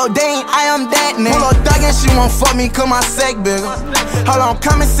 Puerto Pico Dane, I am that nigga. Pull up thuggin', she won't fuck me, cause my sack bigger. Hold on,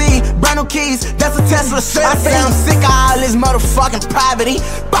 come and see, brand new keys, that's a Tesla shit. I say I'm sick of all this motherfucking poverty.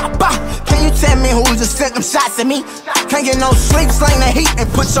 Bah, bah, can you tell me who just sent them shots at me? Can't get no sleep, sling the heat and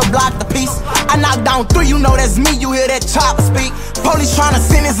put your block to piece. I knock down 3, you know that's me, you hear that chopper speak. Police tryna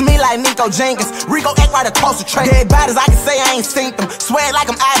sentence me like Nico Jenkins. Rico act right across the track. Dead bodies, I can say I ain't seen them. Swear like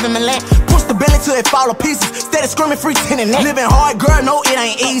I'm Ivan Milan. Push the belly till it fall to pieces. Steady screaming free tenant. Living hard, girl, no, it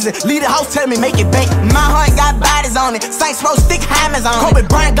ain't easy. Leave the house, tell me make it bank. My heart got bodies on it. Saints roll stick hammers on it. Kobe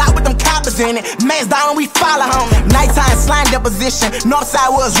Bryant got with them coppers in it. Man's down, we follow home. Nighttime slime deposition.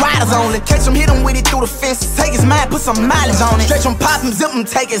 Northside was riders only. Catch him, hit him with it through the fence. Take his mind, put some mileage on it. Stretch him, pop him, zip him,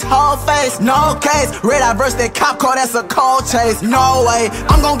 take his whole face. No case. Red eye verse that cop car, that's a cold chase. No way,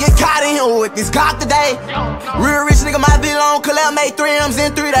 I'm gon' get caught in here with this Glock today. Real rich nigga, might be long, collect, made 3 M's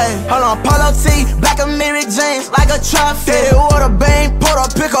in 3 days. Hold on, Polo T, black and Mary James, like a trap fitted water bang, Puerto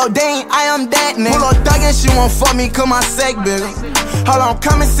Pico Dane, I am that nigga. Pull up thuggin', she won't fuck me, cause my sack bigger. Hold on,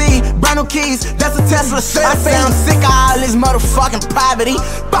 come and see, brand new keys, that's a Tesla shit. I say I'm sick of all this motherfucking poverty.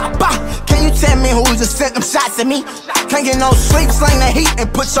 Bah, bah, can you tell me who just sent them shots at me? Can't get no sleep, sling the heat and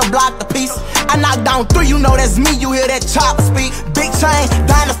put your block to piece. I knock down 3, you know that's me, you hear that chopper speak. Big chain,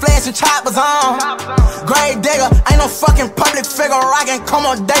 diamond flash and choppers on. Grave digger, ain't no fucking public figure rockin', come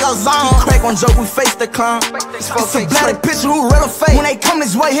on, daggers on. Crack on joke, we face the clown. It's a bloody picture, who real or fake. When they come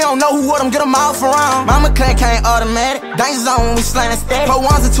this way, he don't know who with them, get them off around. Mama clan can't automatic, danger zone when we slang and steady. Put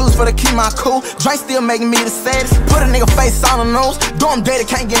 1s and 2s for to keep my cool. Drink still making me the saddest. Put a nigga face on the nose, do him dirty,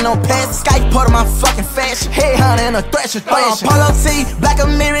 can't get no pass. Skype part of my fucking fashion. Head hunter in a thresher thrashing. Polo T, black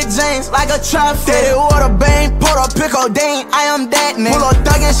and Mary James, like a trap fitted water bang, Puerto Pico Dane, I am that nigga. Pull up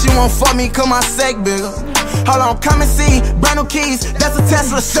thuggin', she won't fuck me, cause my sack bigger. Hold on, come and see, brand new keys, that's a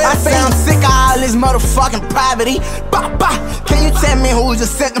Tesla shit. I say I'm sick of all this motherfucking poverty. Bah, bah, can you tell me who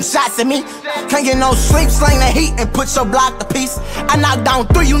just sent them shots at me? Can't get no sleep, sling the heat and put your block to piece. I knock down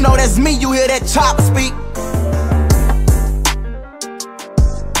 3, you know that's me, you hear that chopper speak.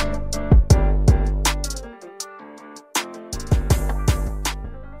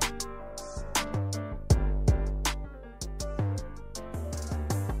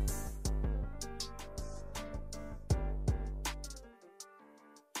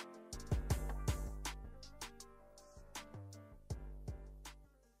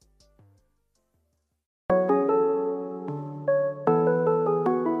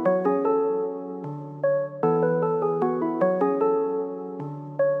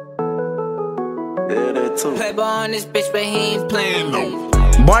 Playboy on this bitch, but he ain't playing no.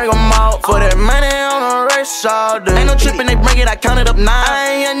 Bring them out for that money on the race all day. Ain't no trippin', they bring it, I counted up 9. I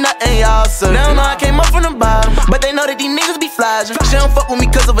ain't hear nothing, y'all say. They don't know I came up from the bottom, but they know that these niggas be flogging. She don't fuck with me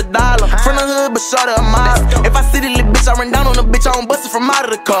cause of $1. From the hood, but short of a mile. If I see the little bitch, I run down on the bitch, I don't bust it from out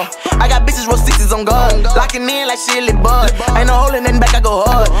of the car. I got bitches roll 6s on guard, locking in like shit lit bud. Ain't no holding nothing back, I go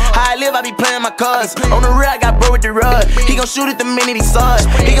hard. How I live, I be playing my cards. On the rear, I got bro with the rod. He gon' shoot at the minute he saw it.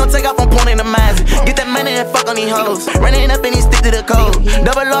 He gon' take off on point in the mines. Get that money and fuck on these hoes. Running up and he stick to the code.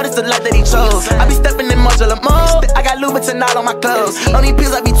 Double Lord, it's the life that he chose. I be stepping in modular mode. I got Louboutin out on my clothes. On these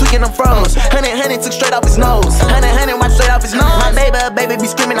pills, I be tweaking them froze. 100 took straight off his nose. 100 wiped straight off his nose. My baby be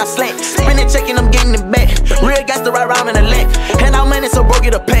screaming, I slack. Spinning, checking, I'm getting it back. Real gas to ride around in the leg. Hand out money, so bro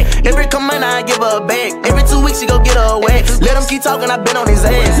get a pack. Every come money, I give her a bag. Every 2 weeks, she go get her a wax. Let him keep talking, I been on his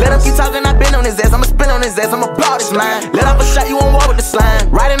ass. Let him keep talking, I been on his ass. I'ma spin on his ass, I'ma blow this line. Let off a shot, you won't walk with the slime.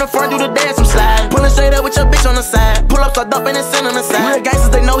 Right in the front, do the dance, I'm slide. Pulling straight up with your bitch on the side. Pull up, start dumping and send on the side. Real gangsters,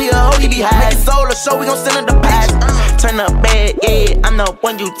 they know he a hoe, he be high. Make it solo show, we gon' send him the patch. Turn up bad, yeah. I'm the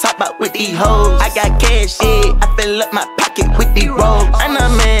one you talk about with these hoes. I got cash, yeah. I fill up my pocket with these rolls. I'm a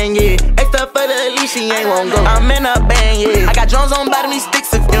man, yeah. Extra for the leash, she ain't won't go. I'm in a band, yeah. I got drums on bottom, these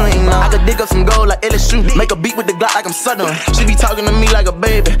sticks if you ain't ain't know. I could dig up some gold like LSU. Make a beat with the Glock like I'm Southern. She be talking to me like a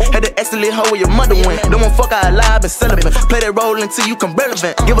baby. Had to excellent hoe where your mother went. Don't want fuck I lie, been celibate. Play that role until you come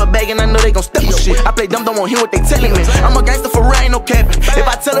relevant. Give a bag and I know they gon' step with shit. I play dumb, don't want hear what they telling me. I'm a gangster for real, ain't no capping. If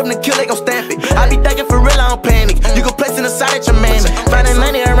I tell them to kill, they gon' stamp it. I be thinking for real, I don't panic. You can place in the side at your man. Finding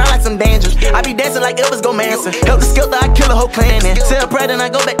money around like some danger. I be dancing like Elvis go Manson. Help the skill that I kill a whole clan in. Tell Brad and I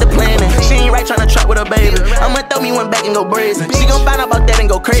go back to planning. She ain't right tryna trap with her baby. I'ma throw me one back and go brazen. She gon' find out about that and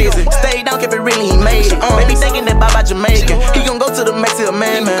go crazy. Stay down, keep it really, he made it. Baby thinking that Baba Jamaican. He gon' go to the Mexican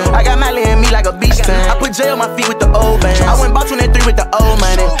man. I got Miley and me like a beach tan. I put J on my feet with the old man. I went bought 23 with the old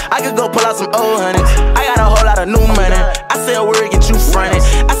money. I could go pull out some old honey. I got a whole lot of new money. I say a word, get you fronted.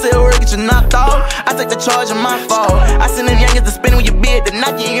 I say a word, get you knocked off. I take the charge of my fault. I send them youngins to spin with your beard, to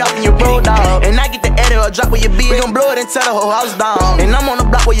knock you off in your road dog. And I get the edit or drop where your beard. We gon' blow it and tell the whole house down. And I'm on the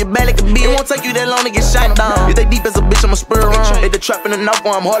block where your belly could be. It won't take you that long to get shot down. If they deep as a bitch, I'ma spur around. If they trap in the north,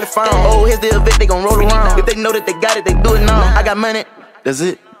 I'm hardly found. Oh, here's the event, they gon' roll around. If they know that they got it, they do it now. I got money, that's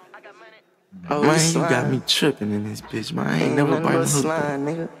it. Oh, man, you got me tripping in this bitch, man. I ain't never burned a slime,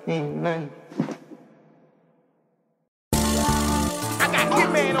 nigga. Ain't nothing. I got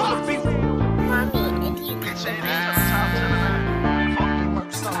Hitman on the beat.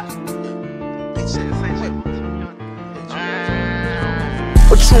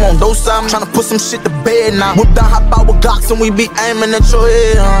 What you on, those I'm tryna put some shit to bed now. Whip down, hop out with Glocks and we be aiming at your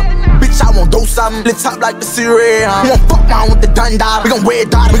head, huh? Bitch, I want those I'm lit top like the cereal, huh? We gon' fuck around with the dun dog. We gon'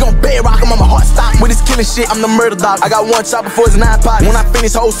 red dot, we gon' bed rock him on my heart stop. With this killing shit, I'm the murder dog. I got one chop before it's 9 pot. When I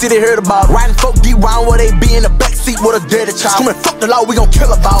finish, whole city heard about. Riding folk deep round where they be in the backseat with a dirty child. Screaming, fuck the law, we gon'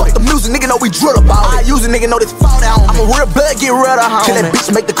 kill about it. The music, nigga know we drill about it. I use a nigga know this fall down. I'm a real blood, get rid of home. Kill that bitch,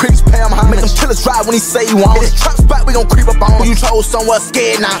 make the critics pay him home. Make them killers drive when he say he want. In this trap spot, we gon' creep up on. You chose somewhere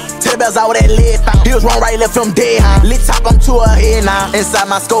scared now. Tell the bells out with that lead found. He was wrong, right, left him dead, huh? Lit top, I'm to her head now. Inside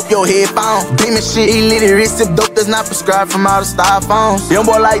my scope, your head found. Demon shit, illiterate, sip dope that's not prescribed from out of styrofoams. Young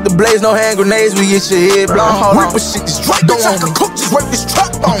boy like the blaze, no hand grenades, we get your head blown. Ripper shit, this Drake don't want to cook, just work this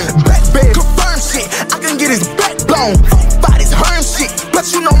truck on. Back bed, confirm shit, I can get his back blown. Fight his herm shit, but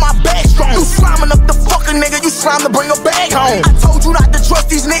you know my bag strong. You sliming up the fucking nigga, you slime to bring a bag home. I told you not to trust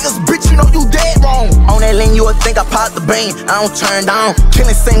these niggas, bitch, you know you dead wrong. On that lane, you would think I popped the bean, I don't turn down.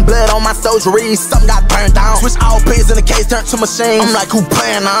 Killing same blood on my soldiery, something got burned down. Switch all pins in the case, turn to machine. I'm like, who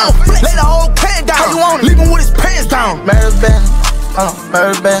playing on? Lay the whole pan down. How you want? Leave him with his pants down. Murder band,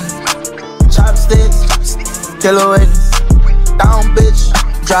 murder band. Chopsticks, killer witness. Down bitch,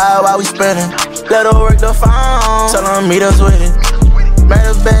 drive while we spinning. Let her work the phone, tell her meet us with it.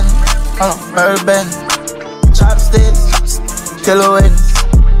 Murder band, murder band. Chopsticks, killer witness.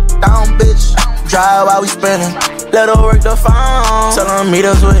 Down bitch, drive while we spinning. Let her work the phone, tell her meet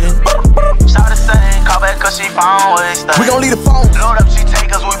us with it. Shout the same, call back cause she phone wasted. We gon' leave the phone. Load up, she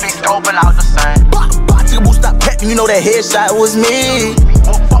take us, we be scoping out the same. Boo, stop petting, you know that headshot was me.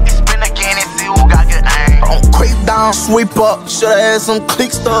 We'll fucking spin again and see who got good aim. Don't creep down, sweep up, shoulda had some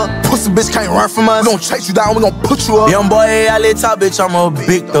click stuff. Pussy bitch can't run from us. We gon' chase you down, we gon' put you up. Young boy, I lit top, bitch, I'm a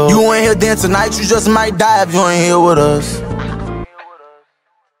big dog. You ain't here then tonight, you just might die if you ain't here with us.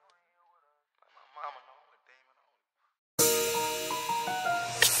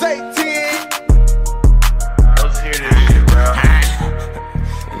 Say 10. Let's hear this shit, bro.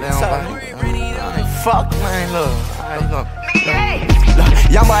 Fuck, man, look.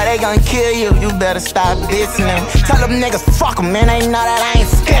 Young boy, they gon' kill you, you better stop dissing them. Tell them niggas, fuck them, man, they know that I ain't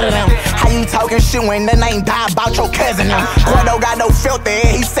scared of them. How you talking shit when they ain't die about your cousin them? Gordo got no filter,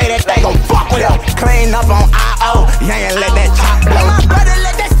 he say that they gon' fuck with him. Clean up on I.O., you ain't let that chop blow. Better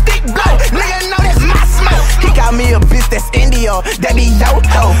let that stick blow, nigga know that's my smoke. He got me a bitch that's India, that be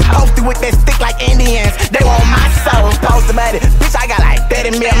yo-ho. Posted with that stick like Indians, they want my soul. Post about it, bitch, I got like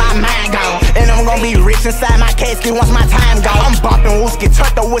 30 mil, my mind gone. And I'm gon' be rich inside my casket once my time gone. I'm bumping Wooski,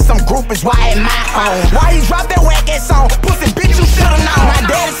 turned up with some groupies, why at my home? Why you drop that whack ass song? Pussy bitch, you should've known. My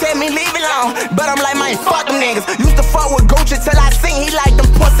daddy said me leave it alone, but I'm like, man, fuck them niggas. Used to fuck with Gucci till I seen he like them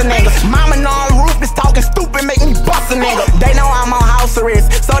pussy niggas. Mama know I'm ruthless, talking stupid, make me bust a nigga. They know I'm on house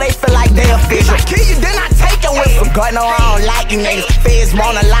arrest, so they feel like they official. If I kill you, then I take it with them. God know I don't like you niggas. Feds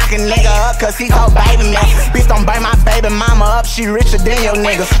wanna lock a nigga up, cause he called baby niggas. Bitch don't bring my baby mama up, she richer than your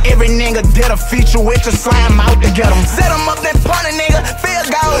niggas. Every nigga did a feature with you, slam out to get them. Set them up, then punt a nigga, field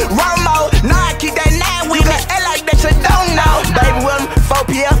goal, Romo. Nah, I keep that 9 with me, act like that you don't know. Baby with him, 4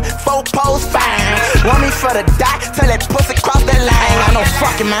 PF, 4 post fine. Want me for the dot, tell that pussy cross that line. I know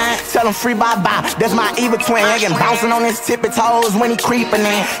fucking mine, tell him free bye-bye. That's my evil twin, again bouncing on his tippy toes when he creeping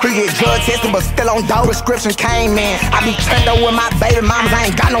in. He get drug tested, but still on dope. Prescription came in. I be turned up with my baby mamas, I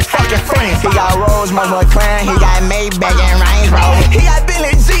ain't got no fucking friends. He got Rose, my boy Clan, he got Maybach and Range Rover. He got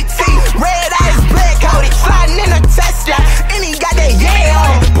Billy GT, with it. Sliding in a Tesla, and he got that yeah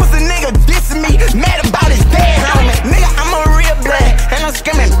on. Pussy nigga dissing me, mad about his dad on me. Nigga, I'm a real blood, and I'm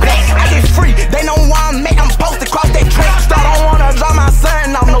screaming black. I get free, they know why I'm at. I'm supposed to cross that track. Start don't wanna draw my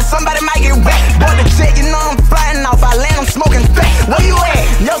son off, no somebody might get whacked. Boy, the check, you know I'm flying off. I land, I'm smoking fat. Where you at?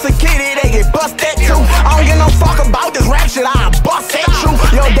 Yo, security, they get bust that too. I don't give no fuck about this rap shit, I bust that true.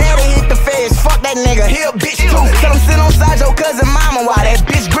 Yo, daddy hit the feds, fuck that nigga, he a bitch too. Tell him sit on side your cousin mama while that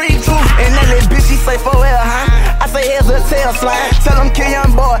bitch grieve too. And that little bitch, she say for real, huh? I say here's a tail slide. Tell him kill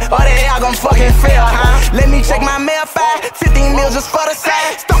young boy, or they all gon' fucking fail, huh? Let me check my mail file, 15 mil just for the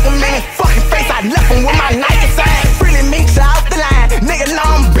side. Stuck him in his fucking face, I left him with my Nike sign. Freely meet you out the line, nigga know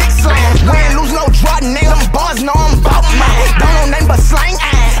I'm big slam. We ain't lose no draw, nigga, them boys know I'm bout mine. Don't know nothing but slang,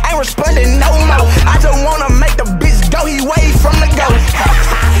 I ain't responding no more. I just wanna make the bitch go, he way from the go.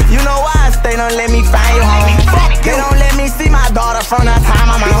 You know why they don't let me find you home. They don't let me see my daughter from the time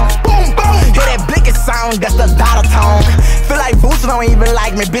I'm on. Boom, boom, hear that blinking sound, that's the daughter tone. Feel like Booster don't even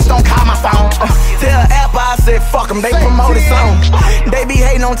like me, bitch don't call my phone. Tell Apple I said fuck them, they promote it song. They be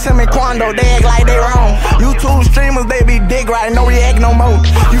hating on Tim and Quando, they act like they wrong. YouTube streamers, they be dick riding, no react no more.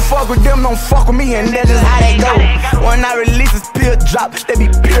 You fuck with them, don't fuck with me, and that's just how they go. When I release this pill drop, they be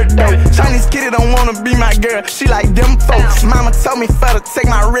pure dope. Chinese kitty don't wanna be my girl, she like them folks. Mama told me for to take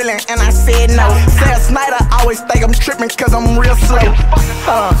my reeling, and I said no. Sam Snyder always think I'm tripping cause I'm real slow.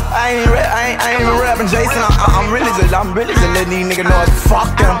 I ain't even rapping Jason, I'm really just letting these niggas know it's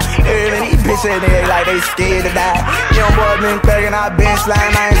fuck them. These bitch ass niggas like they scared to die. Young boy been thuggin', I been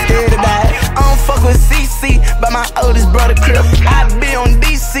slime, I ain't scared to die. I don't fuck with CC, but my oldest brother Crip. I be on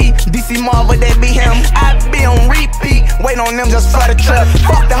DC Marvel, that be him. I be on repeat, wait on them just for the trip.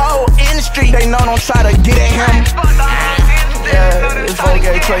 Fuck the whole industry, they know don't try to get at him. Yeah, this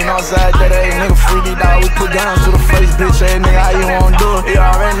 4K trading outside that ain't nigga freaky dog. We put guns to the face, bitch ass nigga, how you wanna do it? You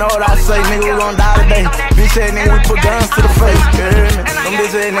already know what I say, nigga, we gon' die today. Bitch ass nigga, we put guns to the face, you hear me? Them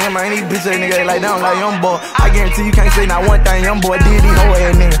bitch ass nigga, man, these bitch ass niggas like they don't like YoungBoy. I guarantee you can't say not one thing YoungBoy did, these hoe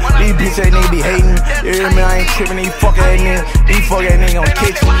ass niggas. These bitch ass niggas be hating, you hear me? I ain't tripping, these fuck ass niggas. These fuck ass niggas gon'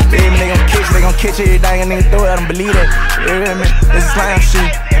 catch you, you hear me? They gon' catch everything, a nigga throw it, I don't believe that, you hear me? This is slam shit,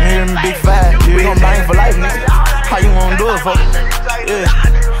 you hear me? Big five, we gon' bang for life, nigga. How you wanna do it, fuck? Yeah.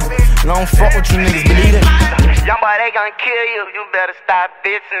 Don't fuck with you niggas, believe it. Young boy, they gon' kill you. You better stop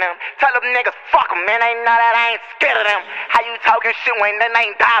dissing them. Tell them niggas fuck them, man. They know that I ain't scared of them. How you talking shit when they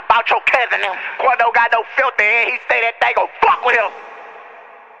ain't die about your cousin them? Quando got no filter and he say that they gon' fuck with him.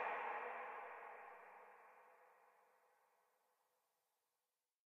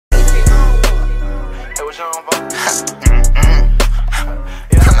 Hey, what's your own vote?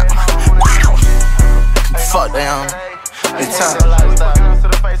 Fuck them.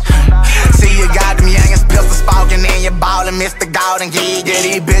 See you got them youngest pistols sparking and you ballin', Mr. Golden, yeah.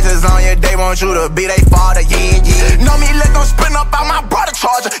 These bitches on you, they want you to be they father, yeah. Know me, let them spin up out my brother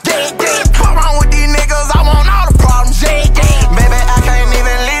charger, yeah. Fuck wrong with these niggas, I want all the problems, yeah. Baby, I can't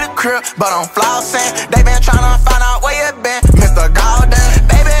even leave the crib, but I'm flossing. They been tryna find out where you been, Mr. Golden.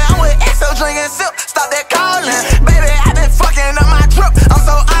 Baby, I'm with XO drinking sip, stop that calling. Baby, I been fucking up my trip, I'm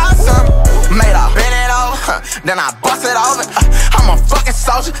so awesome. Made a bend it over, then I bust it over. I'm a fucking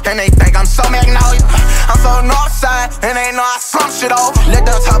soldier, and they think I'm so magnolia. I'm so northside, and they know I slump shit over. Let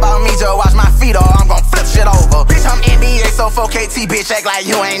them talk about me, just watch my feet, or I'm gon' flip shit over. Bitch, I'm NBA, so 4KT, bitch, act like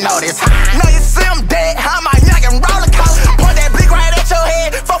you ain't noticed. Know you see I'm dead, how my young and roller coaster. Point that blick right at your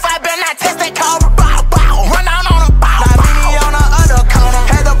head, 4-5 better not test that cobra. Bow, bow, run down on them, bow, bow. Now meet me on the other corner,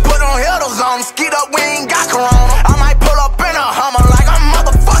 had to put on heels on. Skeet up, we ain't got corona. I might pull up in a Hummer like a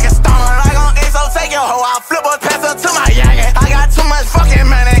motherfucking stoner. Like on XO, take your hoe, I'll flip her, pass her to my youngin'. I got too much fucking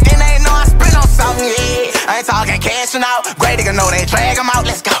money, and they know I spend on something, yeah. I ain't talking cashing out, great nigga know they drag them out,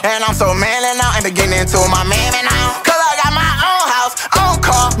 let's go. And I'm so manly now, ain't beginning into my mammy now. Cause I got my own house, own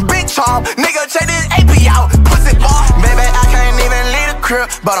car, big charm. Nigga, check this AP out, pussy bar. Baby, I can't even leave the crib,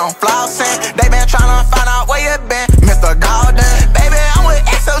 but I'm flossing. They been tryna find out where you been, Mr. Golden. Baby, I'm with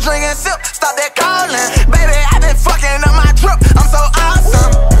XO drinking sip, stop that calling. Baby, I been fucking up my trip, I'm so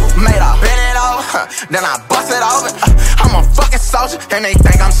awesome. Made a bend it over, then I bust it over. I'm a fucking soldier, and they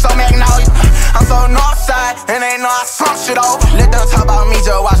think I'm so magnolia. I'm so northside, and they know I slump shit over. Let them talk about me,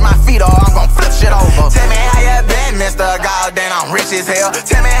 just watch my feet, or I'm gon' flip shit over. Tell me how you been, Mr. Golden, I'm rich as hell.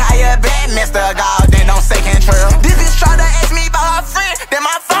 Tell me how you been, Mr. Golden, don't say Cantrell. This bitch tryna ask me about her friend, then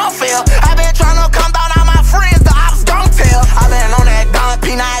my phone fell. I been tryna come down on my friends, the ops gon' tell. I been on that Don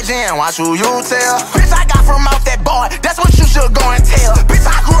P9 gin, watch who you tell. Bitch, I got from off that boy, that's what you should go and tell. Bitch,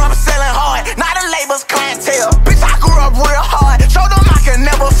 I grew up selling hard, not a label's clientele. Bitch, I grew up real hard, show them I can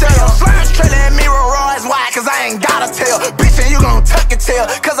never fail. Slurs trailing me with Roy's, why? Cause I ain't gotta tell. Bitch, and you gon' tuck your tail,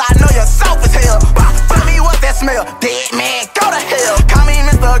 cause I know you're soft as hell.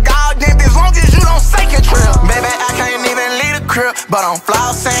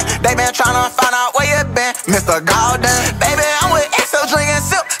 flossing. They been tryna find out where you been, Mr. Golden. Baby, I'm with XO drinking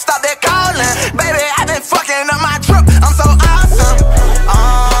sip, stop that calling. Baby, I been fucking up my trip, I'm so awesome.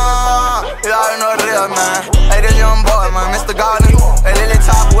 You already know what it is, man. Hey, this young boy, man, Mr. Golden. Hey, Lily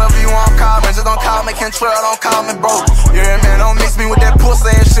Top, whoever you want, call me. Just don't call me Kentrell, don't call me bro. You hear me? Don't mix me with that pussy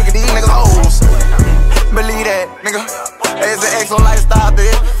ass sugar, these niggas hoes. Believe that, nigga. It's an XO lifestyle,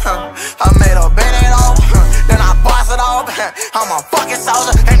 bitch. I made a bend it off, then I boss it off. I'm a fucking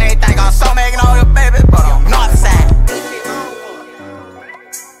soldier, and they think I'm so making all your baby, but I'm not sad.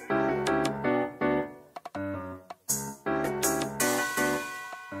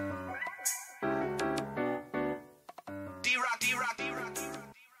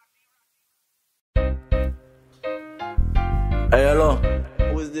 Hey, hello.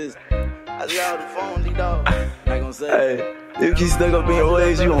 Who is this? I just got the phone, D-Dog. I gon' say. Hey, you keep stuck up in your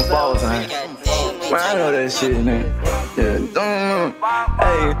ways, you gon' fall, son. Man, I know that shit, nigga. Yeah,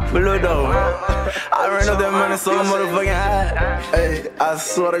 hey, but look though, I ran up that money so motherfucking high. Hey, I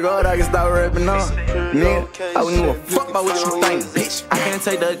swear to God, I can stop rapping on. Nigga, I wouldn't give a fuck about what you think, bitch. I can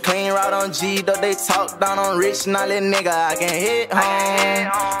take the clean route on G, though they talk down on rich. Now that nigga, I can hit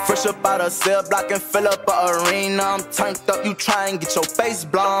home. Fresh up out of cell block and fill up a arena. I'm turned up, you try and get your face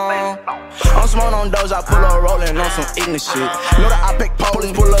blown. I'm smoking on Doge, I pull up rolling on some ignorant shit. Know that I pick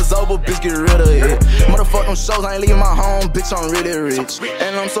police, pull us over, bitch, get rid of it. Motherfuck them shows, I ain't leaving my home, bitch, I'm really rich.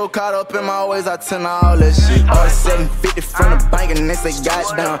 And I'm so caught up in my ways, I tend to all that shit. All 750 from the bank and they say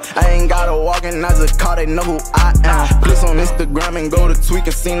goddamn. I ain't gotta walk and I just call, they know who I am. Bliss on Instagram and go to tweak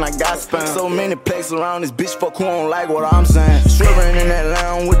and seem like God spam. So many places around this bitch, fuck who don't like what I'm saying. Swerving in that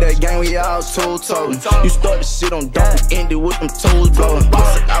lounge with that gang, we all toe-toting. You start the shit on dope and end it with them toes blowing.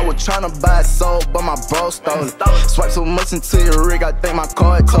 I was tryna buy a soul, but my bro stole it. Swipe so much into your rig, I think my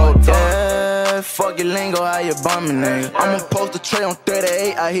card told. Yeah, fuck your lingo, how you bumming, nigga. I'ma post a tray on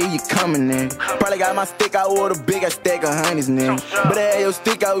 38, I hear you coming, nigga. Probably got my stick out with a big ass stack of honeys, nigga. But I had your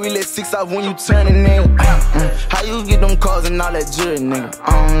stick out, we let 6 off when you turn it, nigga. How you get them cars and all that jewelry, nigga?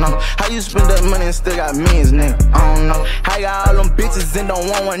 I don't know. How you spend that money and still got millions, nigga? I don't know. How you got all them bitches and don't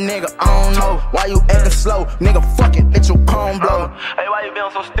want one, nigga? I don't know. Why you acting slow, nigga? Fuck it, let your cone blow. Hey, why you been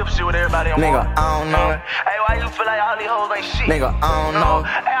on some stiff shit with everybody on nigga, I don't know. Hey, why you feel like all these hoes ain't shit? Nigga, I don't know.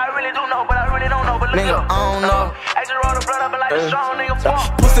 Hey, I really do know, but I really don't know. But nigga, I don't know. I just roll the blood up and like a strong nigga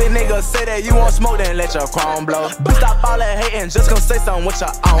fuck. Pussy nigga say that you want smoke, then let your chrome blow. But stop all that hating, just gon' say something with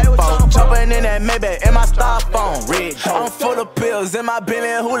your own phone. Jumping in that Maybach in my styrofoam. Red, I'm full of pills in my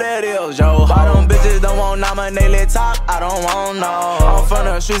Bentley, who that is, yo? All them bitches don't want nominated top, I don't want no. I'm from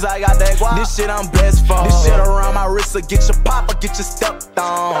the streets, I got that guap. This shit I'm blessed for. This shit around my wrist, so get your pop or get your stepped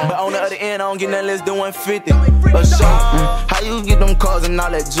on. But on the other end, I don't get nothing less than 150. But sure, how you get them cars and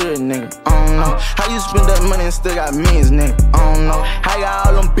all that jewelry, nigga? I don't know. How you spend that money and still got millions, nigga? I don't know. How you got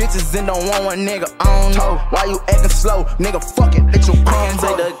all them bitches and don't want one, nigga? I don't know. Why you acting slow, nigga? Fuck it, let your palm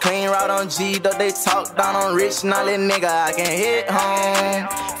take the clean route on G, though they talk down on rich. Now that nigga, I can hit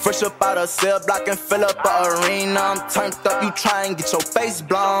home. Fresh up out of cell block and fill up a arena. I'm turned up, you try and get your face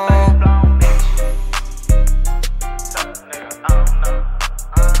blown.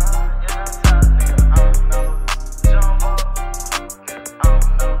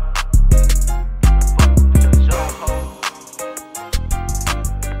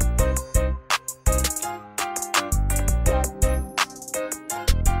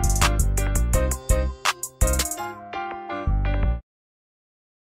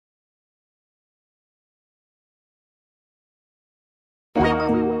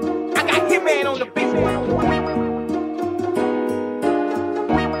 Man on the beat.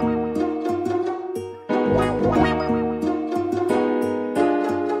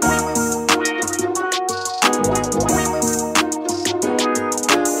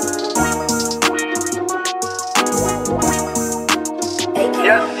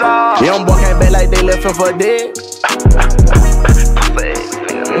 Yes, sir. Young boy came back like they left him for dead.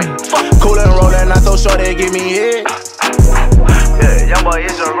 Cool and rollin', not so short they give me head. Yeah, young boy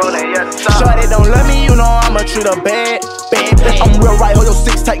is your rolling, yes, sir. Shorty don't love me, you know I'ma treat her bad. I'm real right, hold your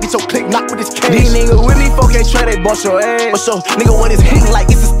 6 tight, get your click knock with this cash. These niggas with me, folk can't try, they bust your ass. But so, nigga, what is hitting like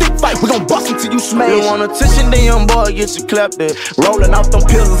it's a stick fight, we gon' bust until you smash. You want attention, then young boy get you clapped at. Rollin' off them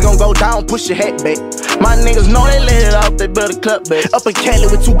pills, it's gon' go down, push your hat back. My niggas know they let it off, they better clap back. Up in Cali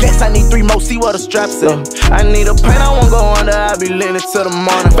with 2 gas, I need 3 more, see what the straps at. I need a pain, I won't go under, I be lit till the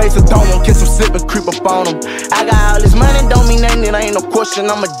morning. Face a dome, won't kiss him, slip and creep up on him. I got all this money, don't mean nothing, it ain't no question.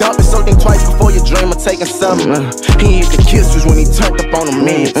 I'ma dump it, so think twice before you dream of taking something. He hit the kill switch when he turned up on the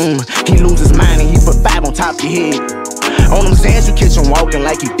meds. He lose his mind and he put 5 on top of your head. On them sands, you catch him walking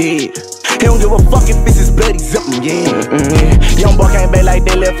like you did. He don't give a fuck if it's his bloody zippin', yeah. Young boy can't bait like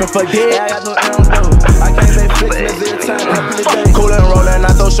they left him for dead. Yeah, I got no ammo. I can't bait flicking every time I play the day. Coolin' rollin',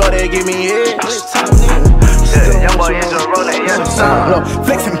 not so short they give me head. Young boy is a rollin', yeah.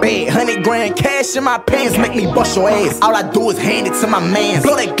 Flexin' bad, 100 grand cash in my pants make me bust your ass. All I do is hand it to my mans.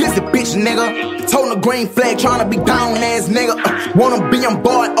 Blow that glizzy bitch, nigga. Toting a green flag, tryna be down ass nigga. Wanna be on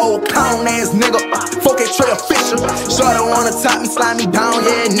board, old clown ass nigga. Fuck that Trey official. Shorty wanna top me, slide me down,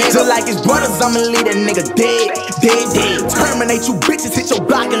 yeah, nigga. Just like his brothers, I'ma leave that nigga dead, dead, dead. Terminate you bitches, hit your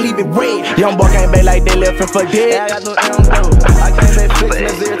block and leave it red. Young boy can't bait like they left him for dead. Yeah, I got no ammo. I can't bait flicking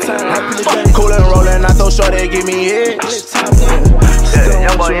every time I play the day. Coolin' rollin', not so short they give me head.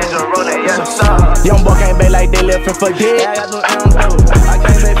 Young boy is a rollin', yeah. Young boy can't bait like they left him for dead. Yeah, I got no ammo. I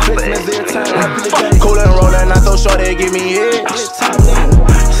can't bait flicking every time I play the day. Coolin' rollin', not so short they give me head.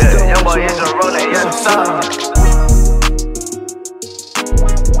 Young boy is a rollin', yeah.